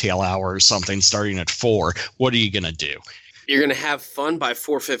cocktail hour or something starting at 4, what are you going to do? You're going to have fun by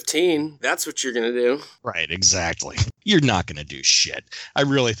 4:15. That's what you're going to do. Right, exactly. You're not going to do shit. I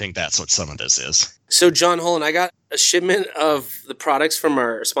really think that's what some of this is. So, John Holland, I got a shipment of the products from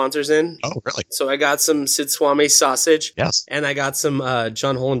our sponsors in. Oh, really? So I got some Sid Swami sausage. Yes. And I got some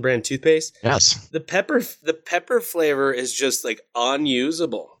John Holland brand toothpaste. Yes. The pepper flavor is just like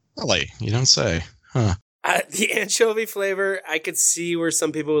unusable. Really? You don't say. Huh. The anchovy flavor, I could see where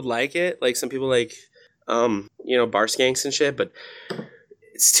some people would like it. Like some people like... bar skanks and shit, but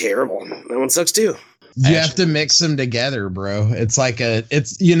it's terrible. That one sucks too. You have to mix them together, bro. It's like like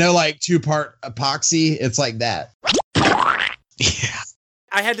 2-part epoxy. It's like that. Yeah.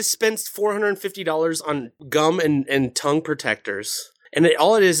 I had to spend $450 on gum and tongue protectors. And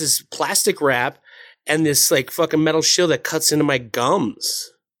all it is plastic wrap and this like fucking metal shield that cuts into my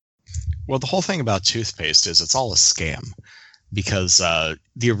gums. Well, the whole thing about toothpaste is it's all a scam, because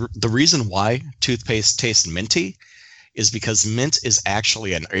the reason why toothpaste tastes minty is because mint is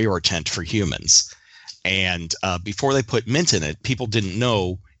actually an irritant for humans. And before they put mint in it, people didn't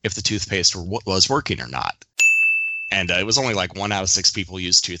know if the toothpaste was working or not. And it was only like 1 out of 6 people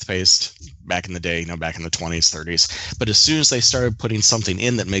used toothpaste back in the day, back in the 20s, 30s. But as soon as they started putting something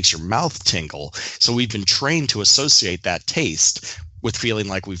in that makes your mouth tingle, so we've been trained to associate that taste with feeling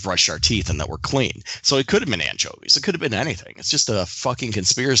like we've brushed our teeth and that we're clean. So it could have been anchovies. It could have been anything. It's just a fucking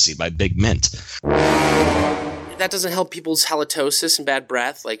conspiracy by Big Mint. That doesn't help people's halitosis and bad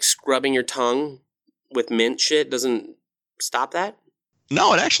breath. Like scrubbing your tongue with mint shit doesn't stop that?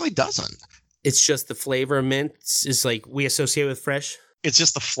 No, it actually doesn't. It's just the flavor of mint is like we associate with fresh? It's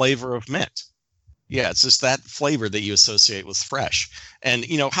just the flavor of mint. Yeah, it's just that flavor that you associate with fresh. And,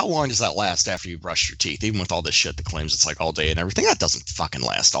 how long does that last after you brush your teeth? Even with all this shit that claims it's like all day and everything, that doesn't fucking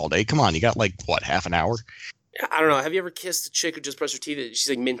last all day. Come on, you got like, half an hour? I don't know. Have you ever kissed a chick who just brushed her teeth? She's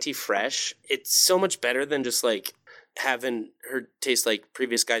like minty fresh. It's so much better than just like having her taste like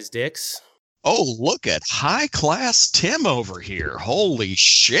previous guys' dicks. Oh, look at high class Tim over here. Holy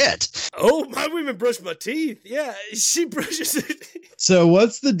shit. Oh, my women brush my teeth. Yeah, she brushes her teeth. So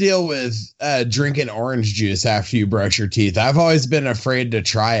what's the deal with drinking orange juice after you brush your teeth? I've always been afraid to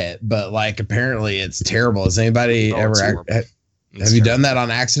try it, but like apparently it's terrible. Has anybody have you done that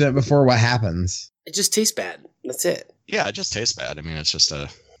on accident before? What happens? It just tastes bad. That's it. Yeah, it just tastes bad. I mean, it's just you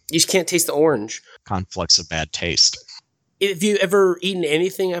just can't taste the orange. Conflicts of bad taste. If you ever eaten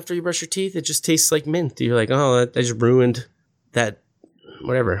anything after you brush your teeth, it just tastes like mint. You're like, oh, I just ruined that,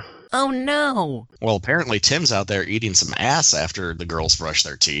 whatever. Oh, no. Well, apparently Tim's out there eating some ass after the girls brush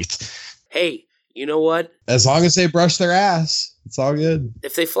their teeth. Hey, you know what? As long as they brush their ass, it's all good.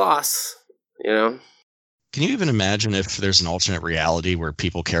 If they floss, Can you even imagine if there's an alternate reality where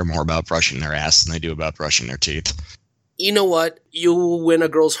people care more about brushing their ass than they do about brushing their teeth? You know what? You'll win a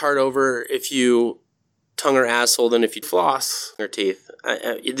girl's heart over if you tongue her asshole than if you floss her teeth.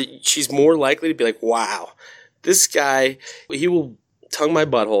 She's more likely to be like, wow, this guy, he will tongue my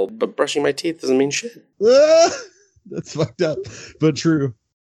butthole, but brushing my teeth doesn't mean shit. That's fucked up, but true.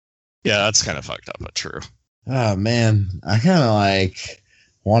 Yeah, that's kind of fucked up, but true. Oh, man. I kind of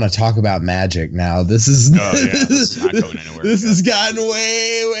want to talk about magic now. This is not going anywhere. This has gotten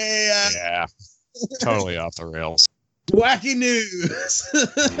way yeah, totally off the rails. Wacky news.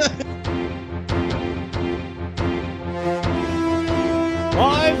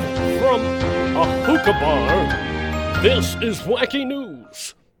 Live from a hookah bar, this is Wacky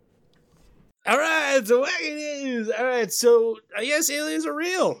News. All right, so Wacky News. All right, so I guess aliens are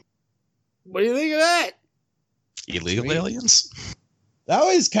real. What do you think of that? Illegal aliens? I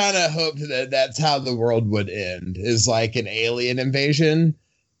always kind of hoped that that's how the world would end, is like an alien invasion,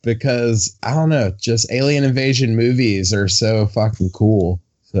 because, I don't know, just alien invasion movies are so fucking cool.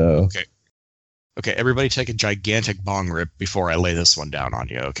 So Okay, everybody take a gigantic bong rip before I lay this one down on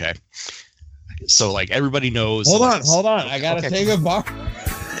you, okay? So, everybody knows... Hold on. I gotta take a bong...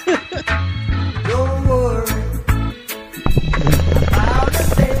 Don't worry about a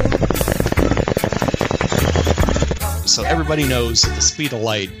thing. So everybody knows that the speed of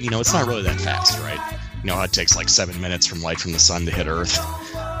light, it's not really that fast, right? You know how it takes 7 minutes from light from the sun to hit Earth?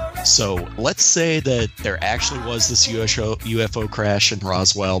 So let's say that there actually was this UFO crash in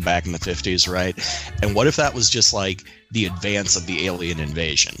Roswell back in the 50s, right? And what if that was just the advance of the alien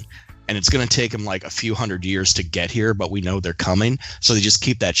invasion? And it's going to take them a few hundred years to get here, but we know they're coming. So they just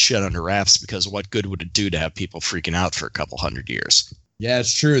keep that shit under wraps, because what good would it do to have people freaking out for a couple hundred years? Yeah,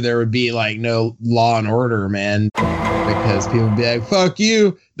 it's true. There would be no law and order, man, because people would be like, fuck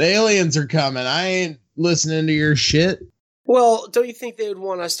you. The aliens are coming. I ain't listening to your shit. Well, don't you think they would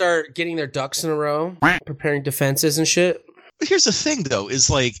want to start getting their ducks in a row, preparing defenses and shit? But here's the thing, though, is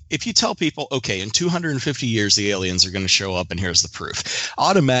if you tell people, okay, in 250 years, the aliens are going to show up and here's the proof,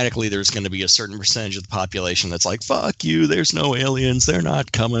 automatically there's going to be a certain percentage of the population that's like, fuck you, there's no aliens, they're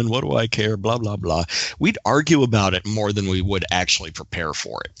not coming, what do I care, blah, blah, blah. We'd argue about it more than we would actually prepare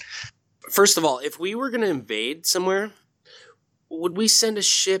for it. First of all, if we were going to invade somewhere, would we send a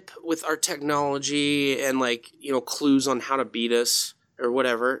ship with our technology and clues on how to beat us or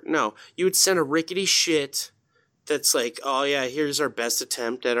whatever? No, you would send a rickety shit that's like, oh yeah, here's our best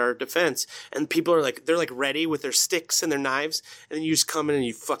attempt at our defense. And people are like, they're like ready with their sticks and their knives. And then you just come in and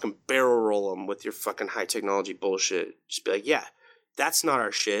you fucking barrel roll them with your fucking high technology bullshit. Just be like, yeah, that's not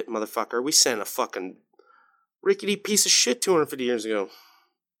our shit, motherfucker. We sent a fucking rickety piece of shit 250 years ago.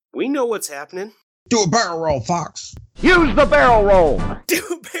 We know what's happening. Do a barrel roll, Fox. Use the barrel roll. Do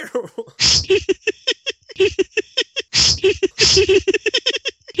a barrel roll.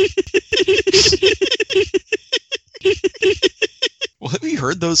 Well, have you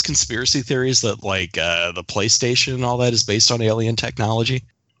heard those conspiracy theories that like the PlayStation and all that is based on alien technology?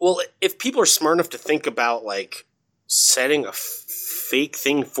 Well, if people are smart enough to think about like setting a fake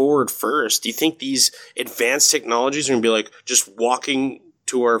thing forward first, do you think these advanced technologies are gonna be like just walking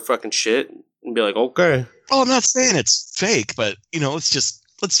to our fucking shit and be like, okay? Well, I'm not saying it's fake, but let's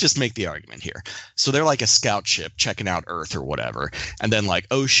just make the argument here. So they're like a scout ship checking out Earth or whatever, and then like,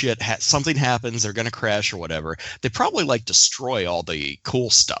 oh shit, something happens, they're gonna crash or whatever. They probably like destroy all the cool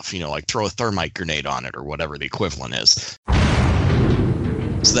stuff, like throw a thermite grenade on it or whatever the equivalent is.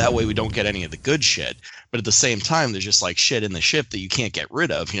 So that way we don't get any of the good shit. But at the same time, there's just like shit in the ship that you can't get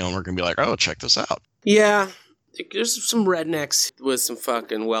rid of, and we're gonna be like, oh, check this out. Yeah, there's some rednecks with some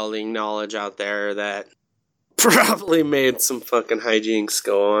fucking welding knowledge out there that probably made some fucking hijinks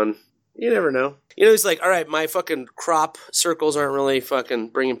go on. You never know. He's like, all right, my fucking crop circles aren't really fucking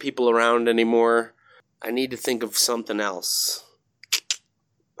bringing people around anymore. I need to think of something else.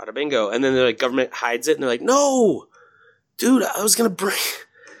 Bada bingo. And then the like, government hides it, and they're like, no, dude, I was gonna bring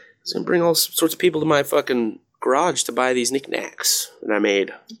all sorts of people to my fucking garage to buy these knickknacks that I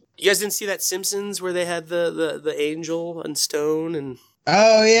made. You guys didn't see that Simpsons where they had the angel and stone and...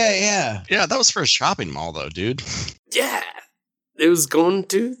 Oh, yeah. Yeah, that was for a shopping mall, though, dude. Yeah. It was going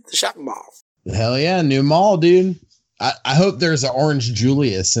to the shopping mall. Hell yeah, new mall, dude. I hope there's an Orange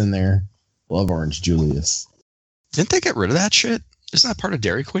Julius in there. Love Orange Julius. Didn't they get rid of that shit? Isn't that part of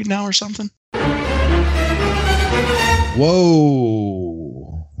Dairy Queen now or something?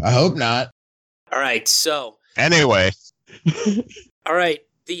 Whoa. I hope not. All right, so... Anyway. All right,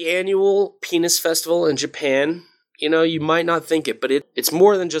 the annual Penis Festival in Japan... you might not think it, but it's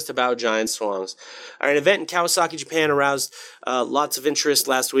more than just about giant swans. All right, an event in Kawasaki, Japan aroused lots of interest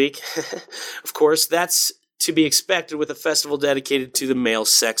last week. Of course, that's to be expected with a festival dedicated to the male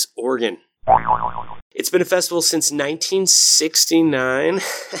sex organ. It's been a festival since 1969.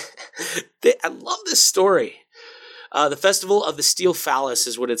 I love this story. The Festival of the Steel Phallus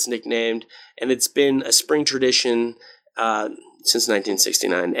is what it's nicknamed, and it's been a spring tradition since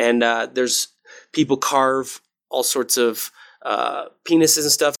 1969. And there's people carve all sorts of penises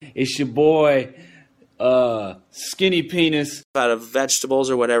and stuff. It's your boy, Skinny Penis. Out of vegetables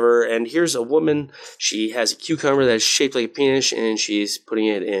or whatever. And here's a woman. She has a cucumber that is shaped like a penis, and she's putting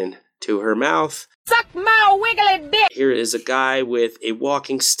it into her mouth. Suck my wiggly dick! Here is a guy with a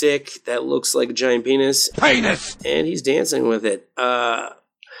walking stick that looks like a giant penis. Penis! And he's dancing with it. Lots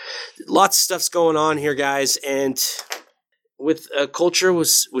of stuff's going on here, guys, and... with a culture with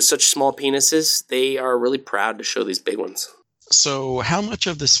such small penises, they are really proud to show these big ones. So how much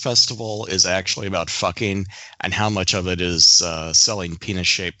of this festival is actually about fucking, and how much of it is selling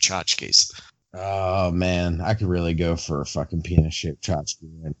penis-shaped tchotchkes? Oh, man. I could really go for a fucking penis-shaped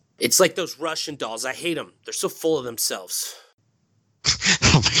tchotchke. It's like those Russian dolls. I hate them. They're so full of themselves.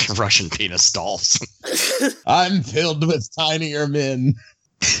 Russian penis dolls. I'm filled with tinier men.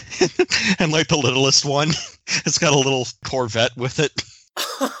 And like the littlest one, it's got a little Corvette with it.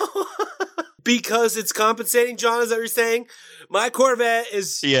 Because it's compensating, John, is that what you're saying? My Corvette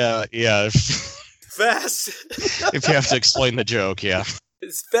is... Yeah. fast. If you have to explain the joke, yeah.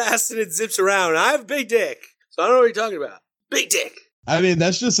 It's fast and it zips around. I have a big dick, so I don't know what you're talking about. Big dick. I mean,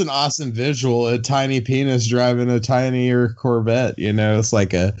 that's just an awesome visual. A tiny penis driving a tinier Corvette, It's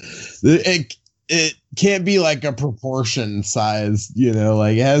like it can't be like a proportion size,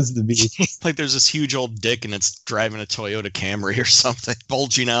 like it has to be. Like there's this huge old dick and it's driving a Toyota Camry or something,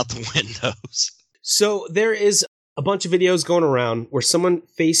 bulging out the windows. So there is a bunch of videos going around where someone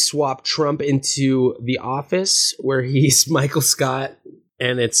face swapped Trump into The Office, where he's Michael Scott,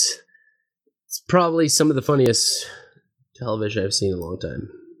 and it's probably some of the funniest television I've seen in a long time.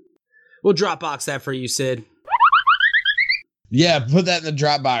 We'll Dropbox that for you, Sid. Yeah, put that in the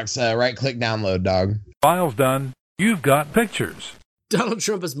Dropbox. Right-click download, dog. File's done. You've got pictures. Donald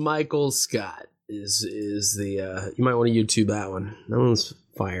Trump as Michael Scott is the... you might want to YouTube that one. That one's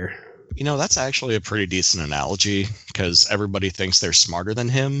fire. That's actually a pretty decent analogy, because everybody thinks they're smarter than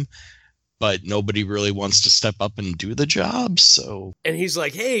him, but nobody really wants to step up and do the job, so... And he's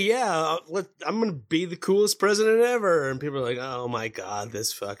like, hey, yeah, I'm going to be the coolest president ever. And people are like, oh my God,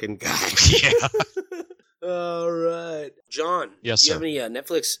 this fucking guy. Yeah. All right. John, Yes, do you sir. have any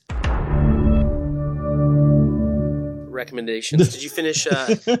Netflix recommendations? Did you finish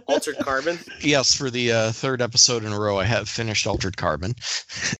Altered Carbon? Yes, for the third episode in a row, I have finished Altered Carbon.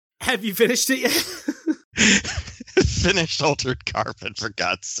 Have you finished it yet? Finished Altered Carbon, for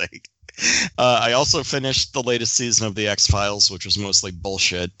God's sake. I also finished the latest season of The X-Files, which was mostly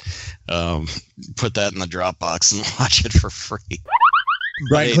bullshit. Put that in the Dropbox and watch it for free.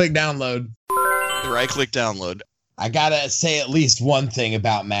 Right-click download. Right-click download. I gotta say at least one thing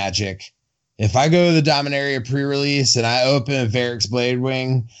about Magic. If I go to the Dominaria pre-release and I open a Varix Blade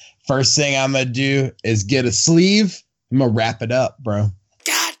Wing, first thing I'm gonna do is get a sleeve. I'm gonna wrap it up, bro.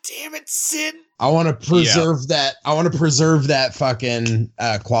 God damn it, Sid. I want to preserve that. I want to preserve that fucking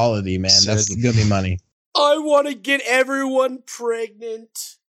quality, man. That's gonna be money. I want to get everyone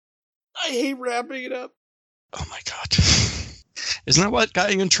pregnant. I hate wrapping it up. Oh my God. Isn't that what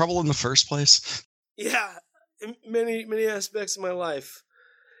got you in trouble in the first place? Yeah, in many aspects of my life.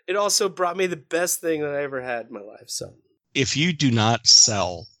 It also brought me the best thing that I ever had in my life. So, if you do not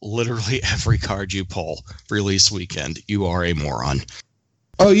sell literally every card you pull release weekend, you are a moron.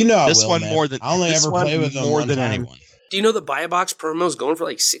 Oh, you know, this one more than I only ever play with them more one than time. anyone. do you know the buy a box promo is going for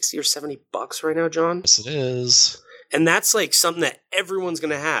like $60 or $70 right now, John? Yes, it is. And that's like something that everyone's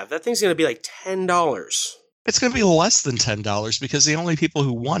gonna have. That thing's gonna be like $10. It's going to be less than $10 because the only people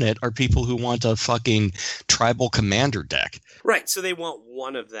who want it are people who want a fucking tribal commander deck. Right. So they want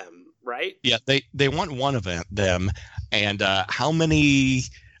one of them, right? Yeah, they want one of them. And how many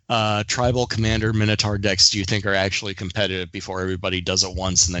tribal commander Minotaur decks do you think are actually competitive before everybody does it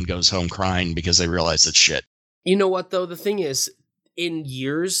once and then goes home crying because they realize it's shit? You know what, though? The thing is, in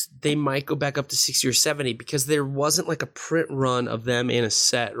years, they might go back up to 60 or 70 because there wasn't like a print run of them in a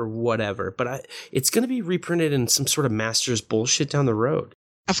set or whatever. But it's going to be reprinted in some sort of Masters bullshit down the road.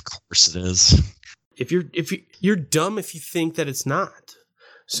 Of course it is. If you're dumb if you think that it's not.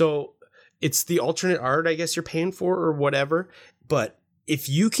 So it's the alternate art, I guess you're paying for or whatever. But if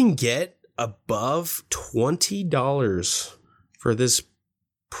you can get above $20 for this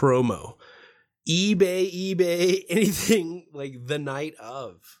promo, eBay, anything like the night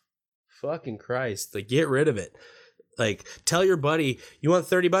of. Fucking Christ. Like, get rid of it. Like, tell your buddy, you want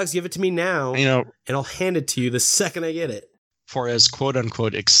 $30? Give it to me now. You know, and I'll hand it to you the second I get it. For as quote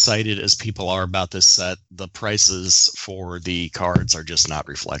unquote excited as people are about this set, the prices for the cards are just not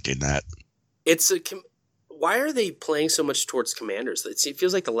reflecting that. Why are they playing so much towards commanders? It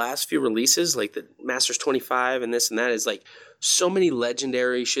feels like the last few releases, like the Masters 25 and this and that, is like so many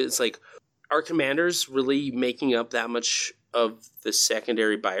legendary shit. It's like, are commanders really making up that much of the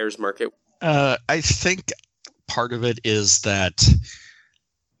secondary buyer's market? I think part of it is that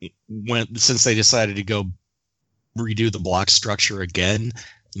since they decided to go redo the block structure again,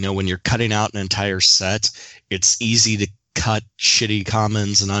 you know, when you're cutting out an entire set, it's easy to cut shitty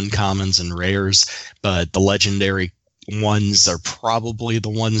commons and uncommons and rares, but the legendary ones are probably the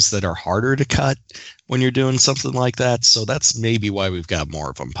ones that are harder to cut when you're doing something like that. So that's maybe why we've got more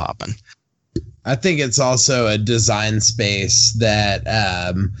of them popping. I think it's also a design space that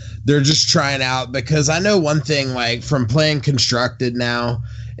they're just trying out, because I know one thing, like from playing Constructed now,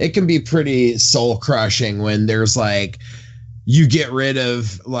 it can be pretty soul crushing when there's like, you get rid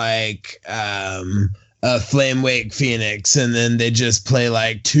of like a Flamewake Phoenix and then they just play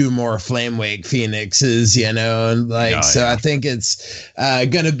like 2 more Flamewake Phoenixes, you know, and like, I think it's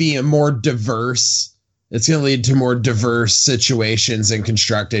going to be a more diverse. It's going to lead to more diverse situations in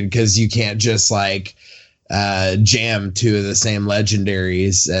Constructed, because you can't just like jam 2 of the same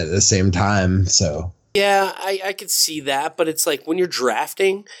legendaries at the same time. So yeah, I could see that, but it's like when you're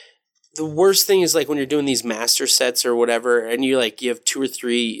drafting, the worst thing is like when you're doing these master sets or whatever, and you have 2 or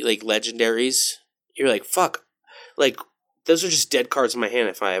 3 like legendaries. You're like, fuck, like those are just dead cards in my hand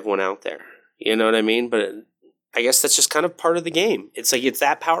if I have one out there. You know what I mean? But I guess that's just kind of part of the game. It's like, it's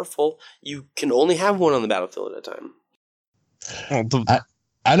that powerful. You can only have one on the battlefield at a time.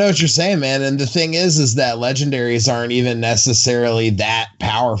 I know what you're saying, man. And the thing is that legendaries aren't even necessarily that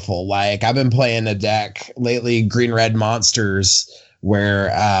powerful. Like, I've been playing a deck lately, Green Red Monsters,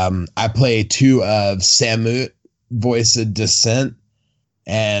 where I play 2 of Samut, Voice of Dissent.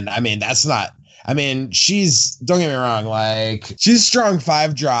 And I mean, she's, don't get me wrong, like, she's strong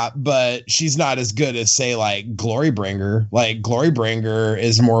 5-drop, but she's not as good as, say, like, Glorybringer. Like, Glorybringer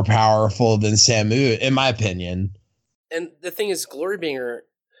is more powerful than Samut, in my opinion. And the thing is, Glorybringer,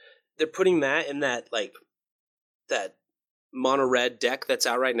 they're putting that in that, like, that mono red deck that's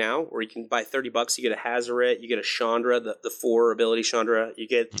out right now, where you can buy $30, you get a Hazoret, you get a Chandra, the 4 ability Chandra, you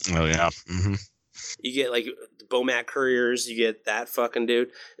get... Oh, yeah. Mm-hmm. You get, like, the Bomat Couriers, you get that fucking dude.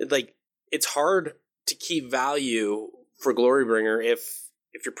 It's hard to keep value for Glorybringer if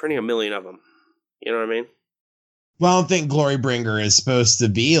you're printing 1 million of them. You know what I mean? Well, I don't think Glorybringer is supposed to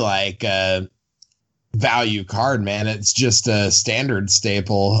be like a value card, man. It's just a standard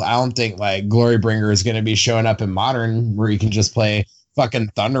staple. I don't think like Glorybringer is going to be showing up in Modern where you can just play fucking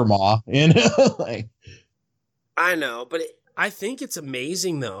Thundermaw, you know? Like, I know, but I think it's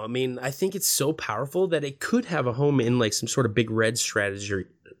amazing, though. I mean, I think it's so powerful that it could have a home in like some sort of big red strategy,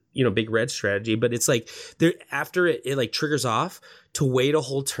 but it's like there after it like triggers off, to wait a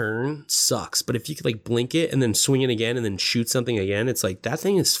whole turn sucks. But if you could like blink it and then swing it again and then shoot something again, it's like that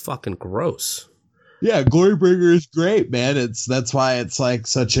thing is fucking gross. yeah, Glorybringer is great, man. That's why it's like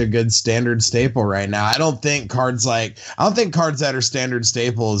such a good standard staple right now. I don't think cards that are standard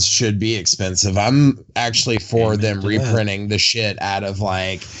staples should be expensive. I'm actually for them reprinting the shit out of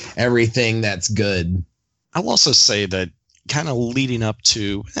like everything that's good. I'll also say that kind of leading up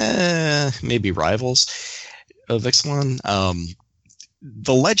to maybe Rivals of Ixalan,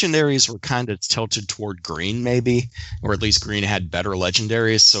 the legendaries were kind of tilted toward green, maybe, or at least green had better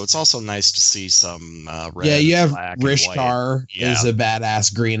legendaries. So it's also nice to see some red. Yeah, you have black, Rishkar is a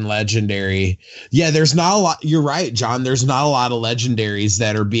badass green legendary. Yeah, there's not a lot. You're right, John. There's not a lot of legendaries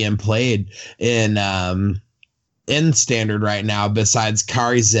that are being played in standard right now besides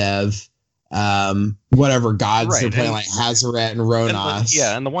Karizev. Whatever gods they're playing, like Hazaret and Ronas.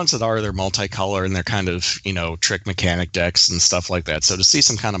 And the ones that are, they're multicolor and they're kind of, trick mechanic decks and stuff like that. So to see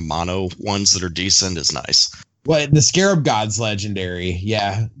some kind of mono ones that are decent is nice. Well, the Scarab God's legendary.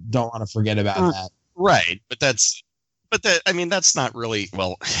 Yeah, don't want to forget about that. Right, that's not really,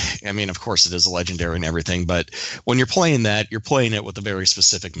 well, I mean, of course it is a legendary and everything, but when you're playing that, you're playing it with a very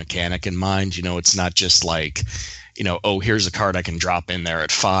specific mechanic in mind. It's not just like, here's a card I can drop in there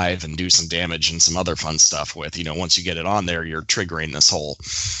at 5 and do some damage and some other fun stuff with. Once you get it on there, you're triggering this whole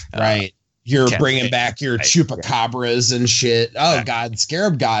right. You're bringing back your Chupacabras and shit. Oh God,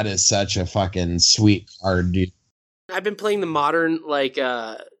 Scarab God is such a fucking sweet card, dude. I've been playing the Modern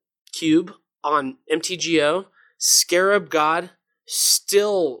cube on MTGO. Scarab God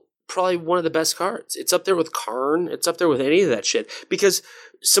still probably one of the best cards. It's up there with Karn. It's up there with any of that shit because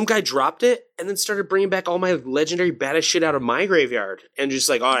some guy dropped it and then started bringing back all my legendary baddest shit out of my graveyard and just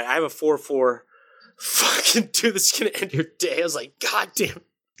like, all right, I have a 4/4. Fucking dude, this is gonna end your day. I was like, God damn.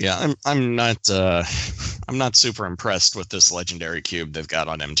 Yeah, I'm not super impressed with this legendary cube they've got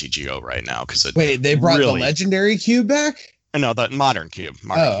on MTGO right now because they brought the legendary cube back? No, the Modern cube.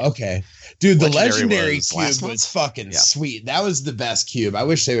 Okay. Dude, the legendary cube was fucking sweet. That was the best cube. I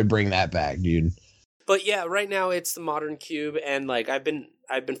wish they would bring that back, dude. But yeah, right now it's the Modern cube, and like I've been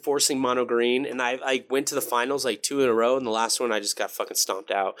forcing mono green, and I went to the finals like 2 in a row, and the last one I just got fucking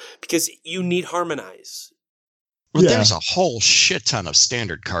stomped out because you need Harmonize. Well, there's a whole shit ton of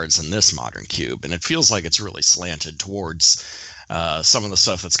standard cards in this Modern cube, and it feels like it's really slanted towards some of the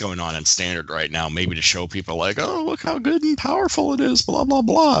stuff that's going on in standard right now, maybe to show people like, oh, look how good and powerful it is, blah, blah,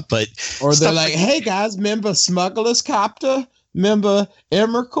 blah. Or they're like, hey guys, remember Smuggler's Copter? Remember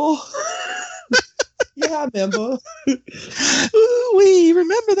Emrakul? Yeah, I remember. Ooh, we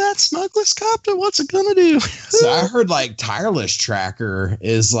remember that Smuggler's Copter. What's it gonna do? So I heard like Tireless Tracker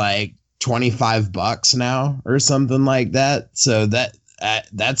is like $25 now or something like that. So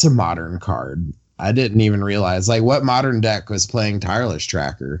that's a Modern card. I didn't even realize like what Modern deck was playing Tireless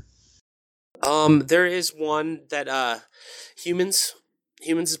Tracker. There is one that Humans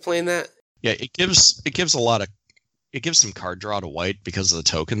is playing that. Yeah, it gives some card draw to white because of the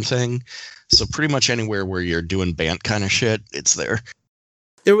token thing. So pretty much anywhere where you're doing Bant kind of shit, it's there.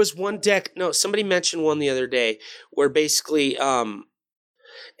 There was one deck. No, somebody mentioned one the other day where basically, and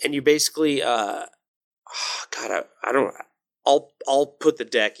you basically, God, I don't. I'll put the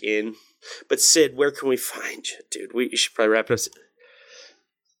deck in. But Sid, where can we find you, dude? You should probably wrap it up.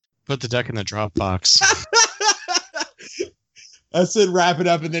 Put the deck in the Dropbox. I said wrap it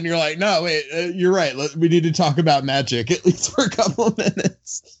up, and then you're like, no, wait, you're right. We need to talk about Magic at least for a couple of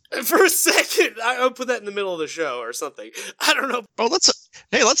minutes. For a second, I'll put that in the middle of the show or something. I don't know. Oh,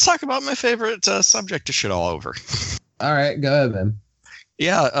 let's talk about my favorite subject to shit all over. All right, go ahead, then.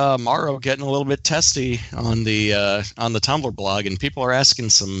 Yeah, Morrow getting a little bit testy on the Tumblr blog, and people are asking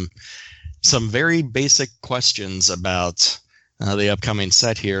some very basic questions about the upcoming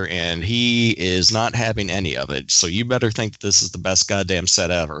set here, and he is not having any of it. So you better think that this is the best goddamn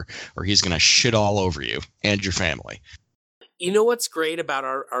set ever, or he's going to shit all over you and your family. You know what's great about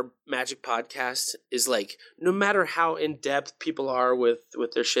our Magic podcast is like, no matter how in-depth people are with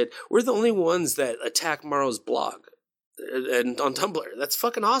their shit, we're the only ones that attack Morrow's blog and on Tumblr. That's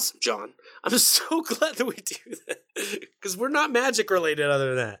fucking awesome, John. I'm so glad that we do that because we're not Magic related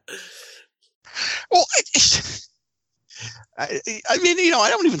other than that. Well, I mean, I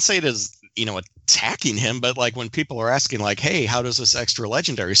don't even say it as, attacking him, but like when people are asking like, hey, how does this extra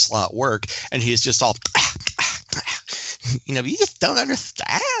legendary slot work? And he's just all, you just don't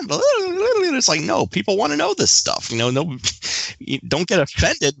understand. It's like, no, people want to know this stuff. No, don't get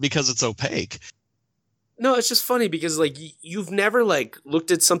offended because it's opaque. No, it's just funny because like you've never like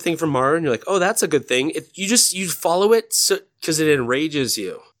looked at something from Mario and you're like, oh, that's a good thing. You follow it because it enrages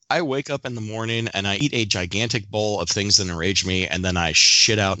you. I wake up in the morning and I eat a gigantic bowl of things that enrage me, and then I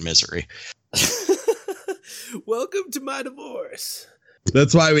shit out misery. Welcome to my divorce.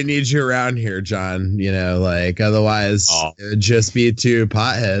 That's why we need you around here, John. Otherwise it would just be two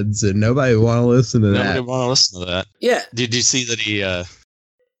potheads and nobody would want to listen to that. Nobody would want to listen to that. Yeah. Did you see that he...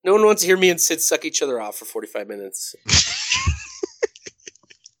 No one wants to hear me and Sid suck each other off for 45 minutes.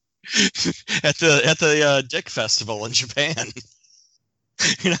 at the Dick Festival in Japan.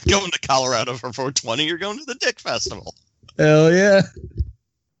 You're not going to Colorado for 420. You're going to the Dick Festival. Hell yeah.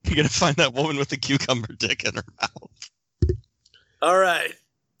 You're going to find that woman with the cucumber dick in her mouth. All right.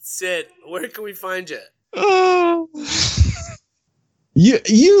 Sid, where can we find you? Oh.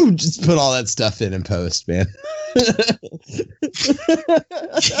 You just put all that stuff in post, man.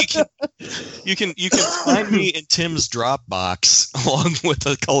 You can find me in Tim's Dropbox along with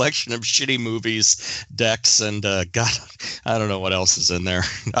a collection of shitty movies, decks, and God, I don't know what else is in there.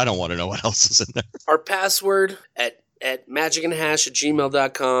 I don't want to know what else is in there. Our password at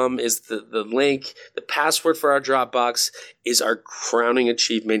magicandhash@gmail.com is the link. The password for our Dropbox is our crowning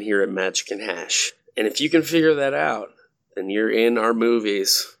achievement here at Magic and Hash. And if you can figure that out, then you're in our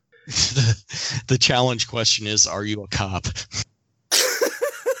movies. The challenge question is, are you a cop?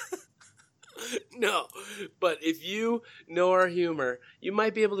 No, but if you know our humor, you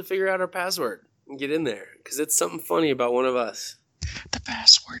might be able to figure out our password and get in there, because it's something funny about one of us. The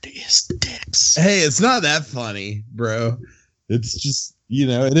password is dicks. Hey, it's not that funny, bro. It's just,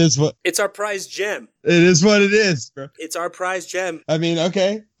 it is what... It's our prize gem. It is what it is, bro. It's our prize gem. I mean,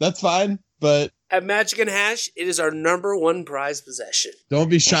 okay, that's fine, but... At Magic and Hash, it is our number one prize possession. Don't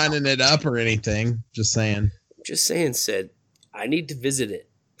be shining it up or anything. Just saying. Just saying, Sid. I need to visit it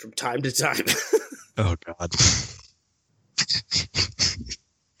from time to time. Oh, God.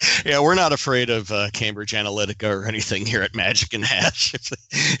 Yeah, we're not afraid of Cambridge Analytica or anything here at Magic and Hash.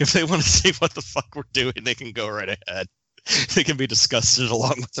 If they want to see what the fuck we're doing, they can go right ahead. They can be disgusted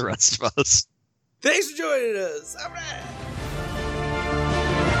along with the rest of us. Thanks for joining us. All right.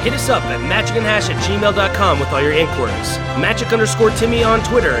 Hit us up at magicandhash@gmail.com with all your inquiries. Magic_Timmy on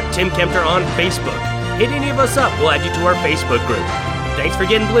Twitter, Tim Kempter on Facebook. Hit any of us up, we'll add you to our Facebook group. Thanks for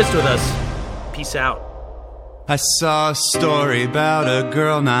getting blitzed with us. Peace out. I saw a story about a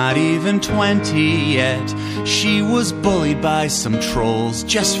girl not even 20 yet. She was bullied by some trolls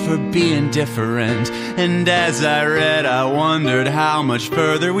just for being different. And as I read, I wondered how much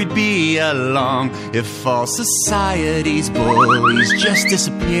further we'd be along if all society's bullies just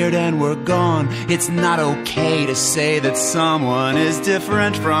disappeared and were gone. It's not okay to say that someone is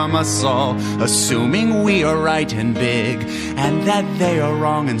different from us all, assuming we are right and big and that they are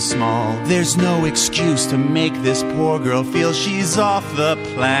wrong and small. There's no excuse to make this poor girl feel she's off the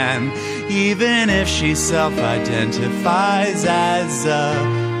plan, even if she self-identifies as a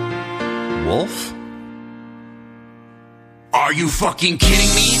wolf. Are you fucking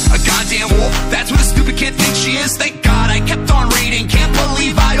kidding me? A goddamn wolf? That's what a stupid kid thinks she is? Thank God I kept on reading. Can't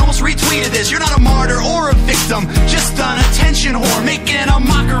believe I almost retweeted this. You're not a martyr or a victim, just an attention whore, making a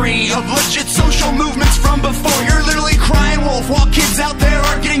mockery of legit social movements from before. You're literally crying wolf while kids out there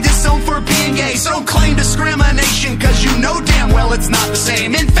are getting disowned for being gay. So don't claim discrimination, cause you know damn well it's not the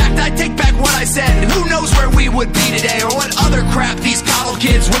same. In fact, I take back what I said. Who knows where we would be today, or what other crap these coddle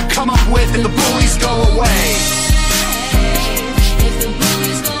kids would come up with if the bullies go away.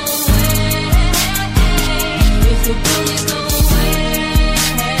 The bullies go away.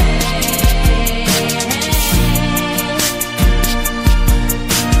 Life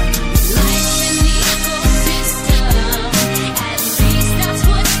in the ecosystem, at least that's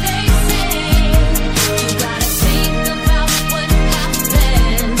what they say. You gotta think about what happens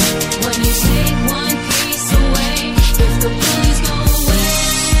when you take one piece away. If the bullies go away,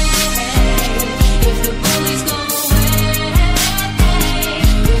 if the bullies go away,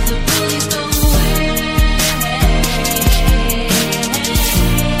 if the bullies go away.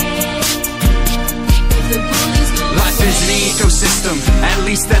 Life is an ecosystem, at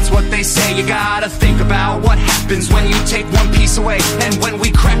least that's what they say. You gotta think about what happens happens when you take one piece away. And when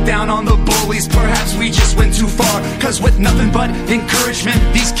we crack down on the bullies, perhaps we just went too far. Cause with nothing but encouragement,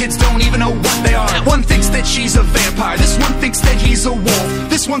 these kids don't even know what they are. One thinks that she's a vampire, this one thinks that he's a wolf.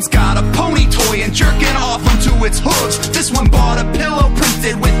 This one's got a pony toy and jerking off onto its hooves. This one bought a pillow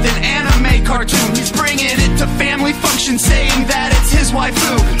printed with an anime cartoon. He's bringing it to family function, saying that it's his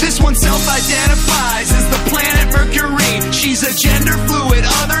waifu. This one self-identifies as the planet Mercury. She's a gender fluid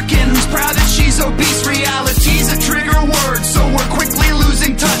otherkin who's proud that she's obese. Reality's a trigger word, so we're quickly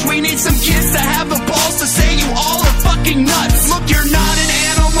losing touch. We need some kids to have the balls to say you all are fucking nuts. Look, you're not an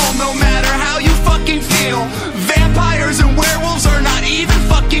animal, no matter how you fucking feel. Vampires and werewolves are not even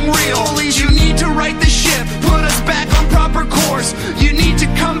fucking real. Please, you need to right the ship, put us back on proper course. You need to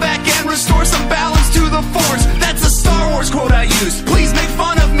come back and restore some balance to the force. That's a Star Wars quote I used. Please make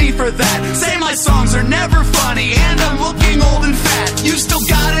fun of me for that. Say my songs are never funny and I'm looking old and fat. You still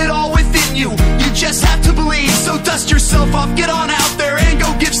got it all within you. You just have to believe. So dust yourself off, get on out there and go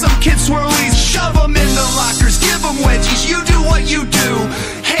give some kids swirlies. Shove them in the lockers, give them wedgies. You do what you do.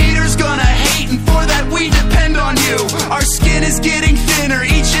 Haters gonna hate, and for that we depend on you. Our skin is getting thinner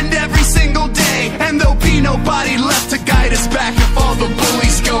each and every single day, and there'll be nobody left to guide us back if all the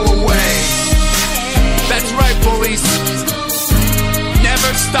bullies go away. That's right, bullies.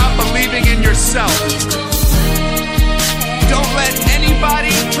 Never stop believing in yourself. Don't let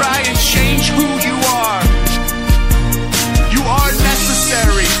anybody try and change who you are. You are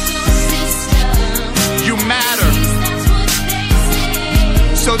necessary. You matter.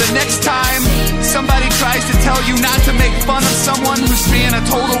 So the next time somebody tries to tell you not to make fun of someone who's being a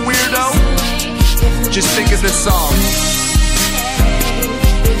total weirdo, just think of this song.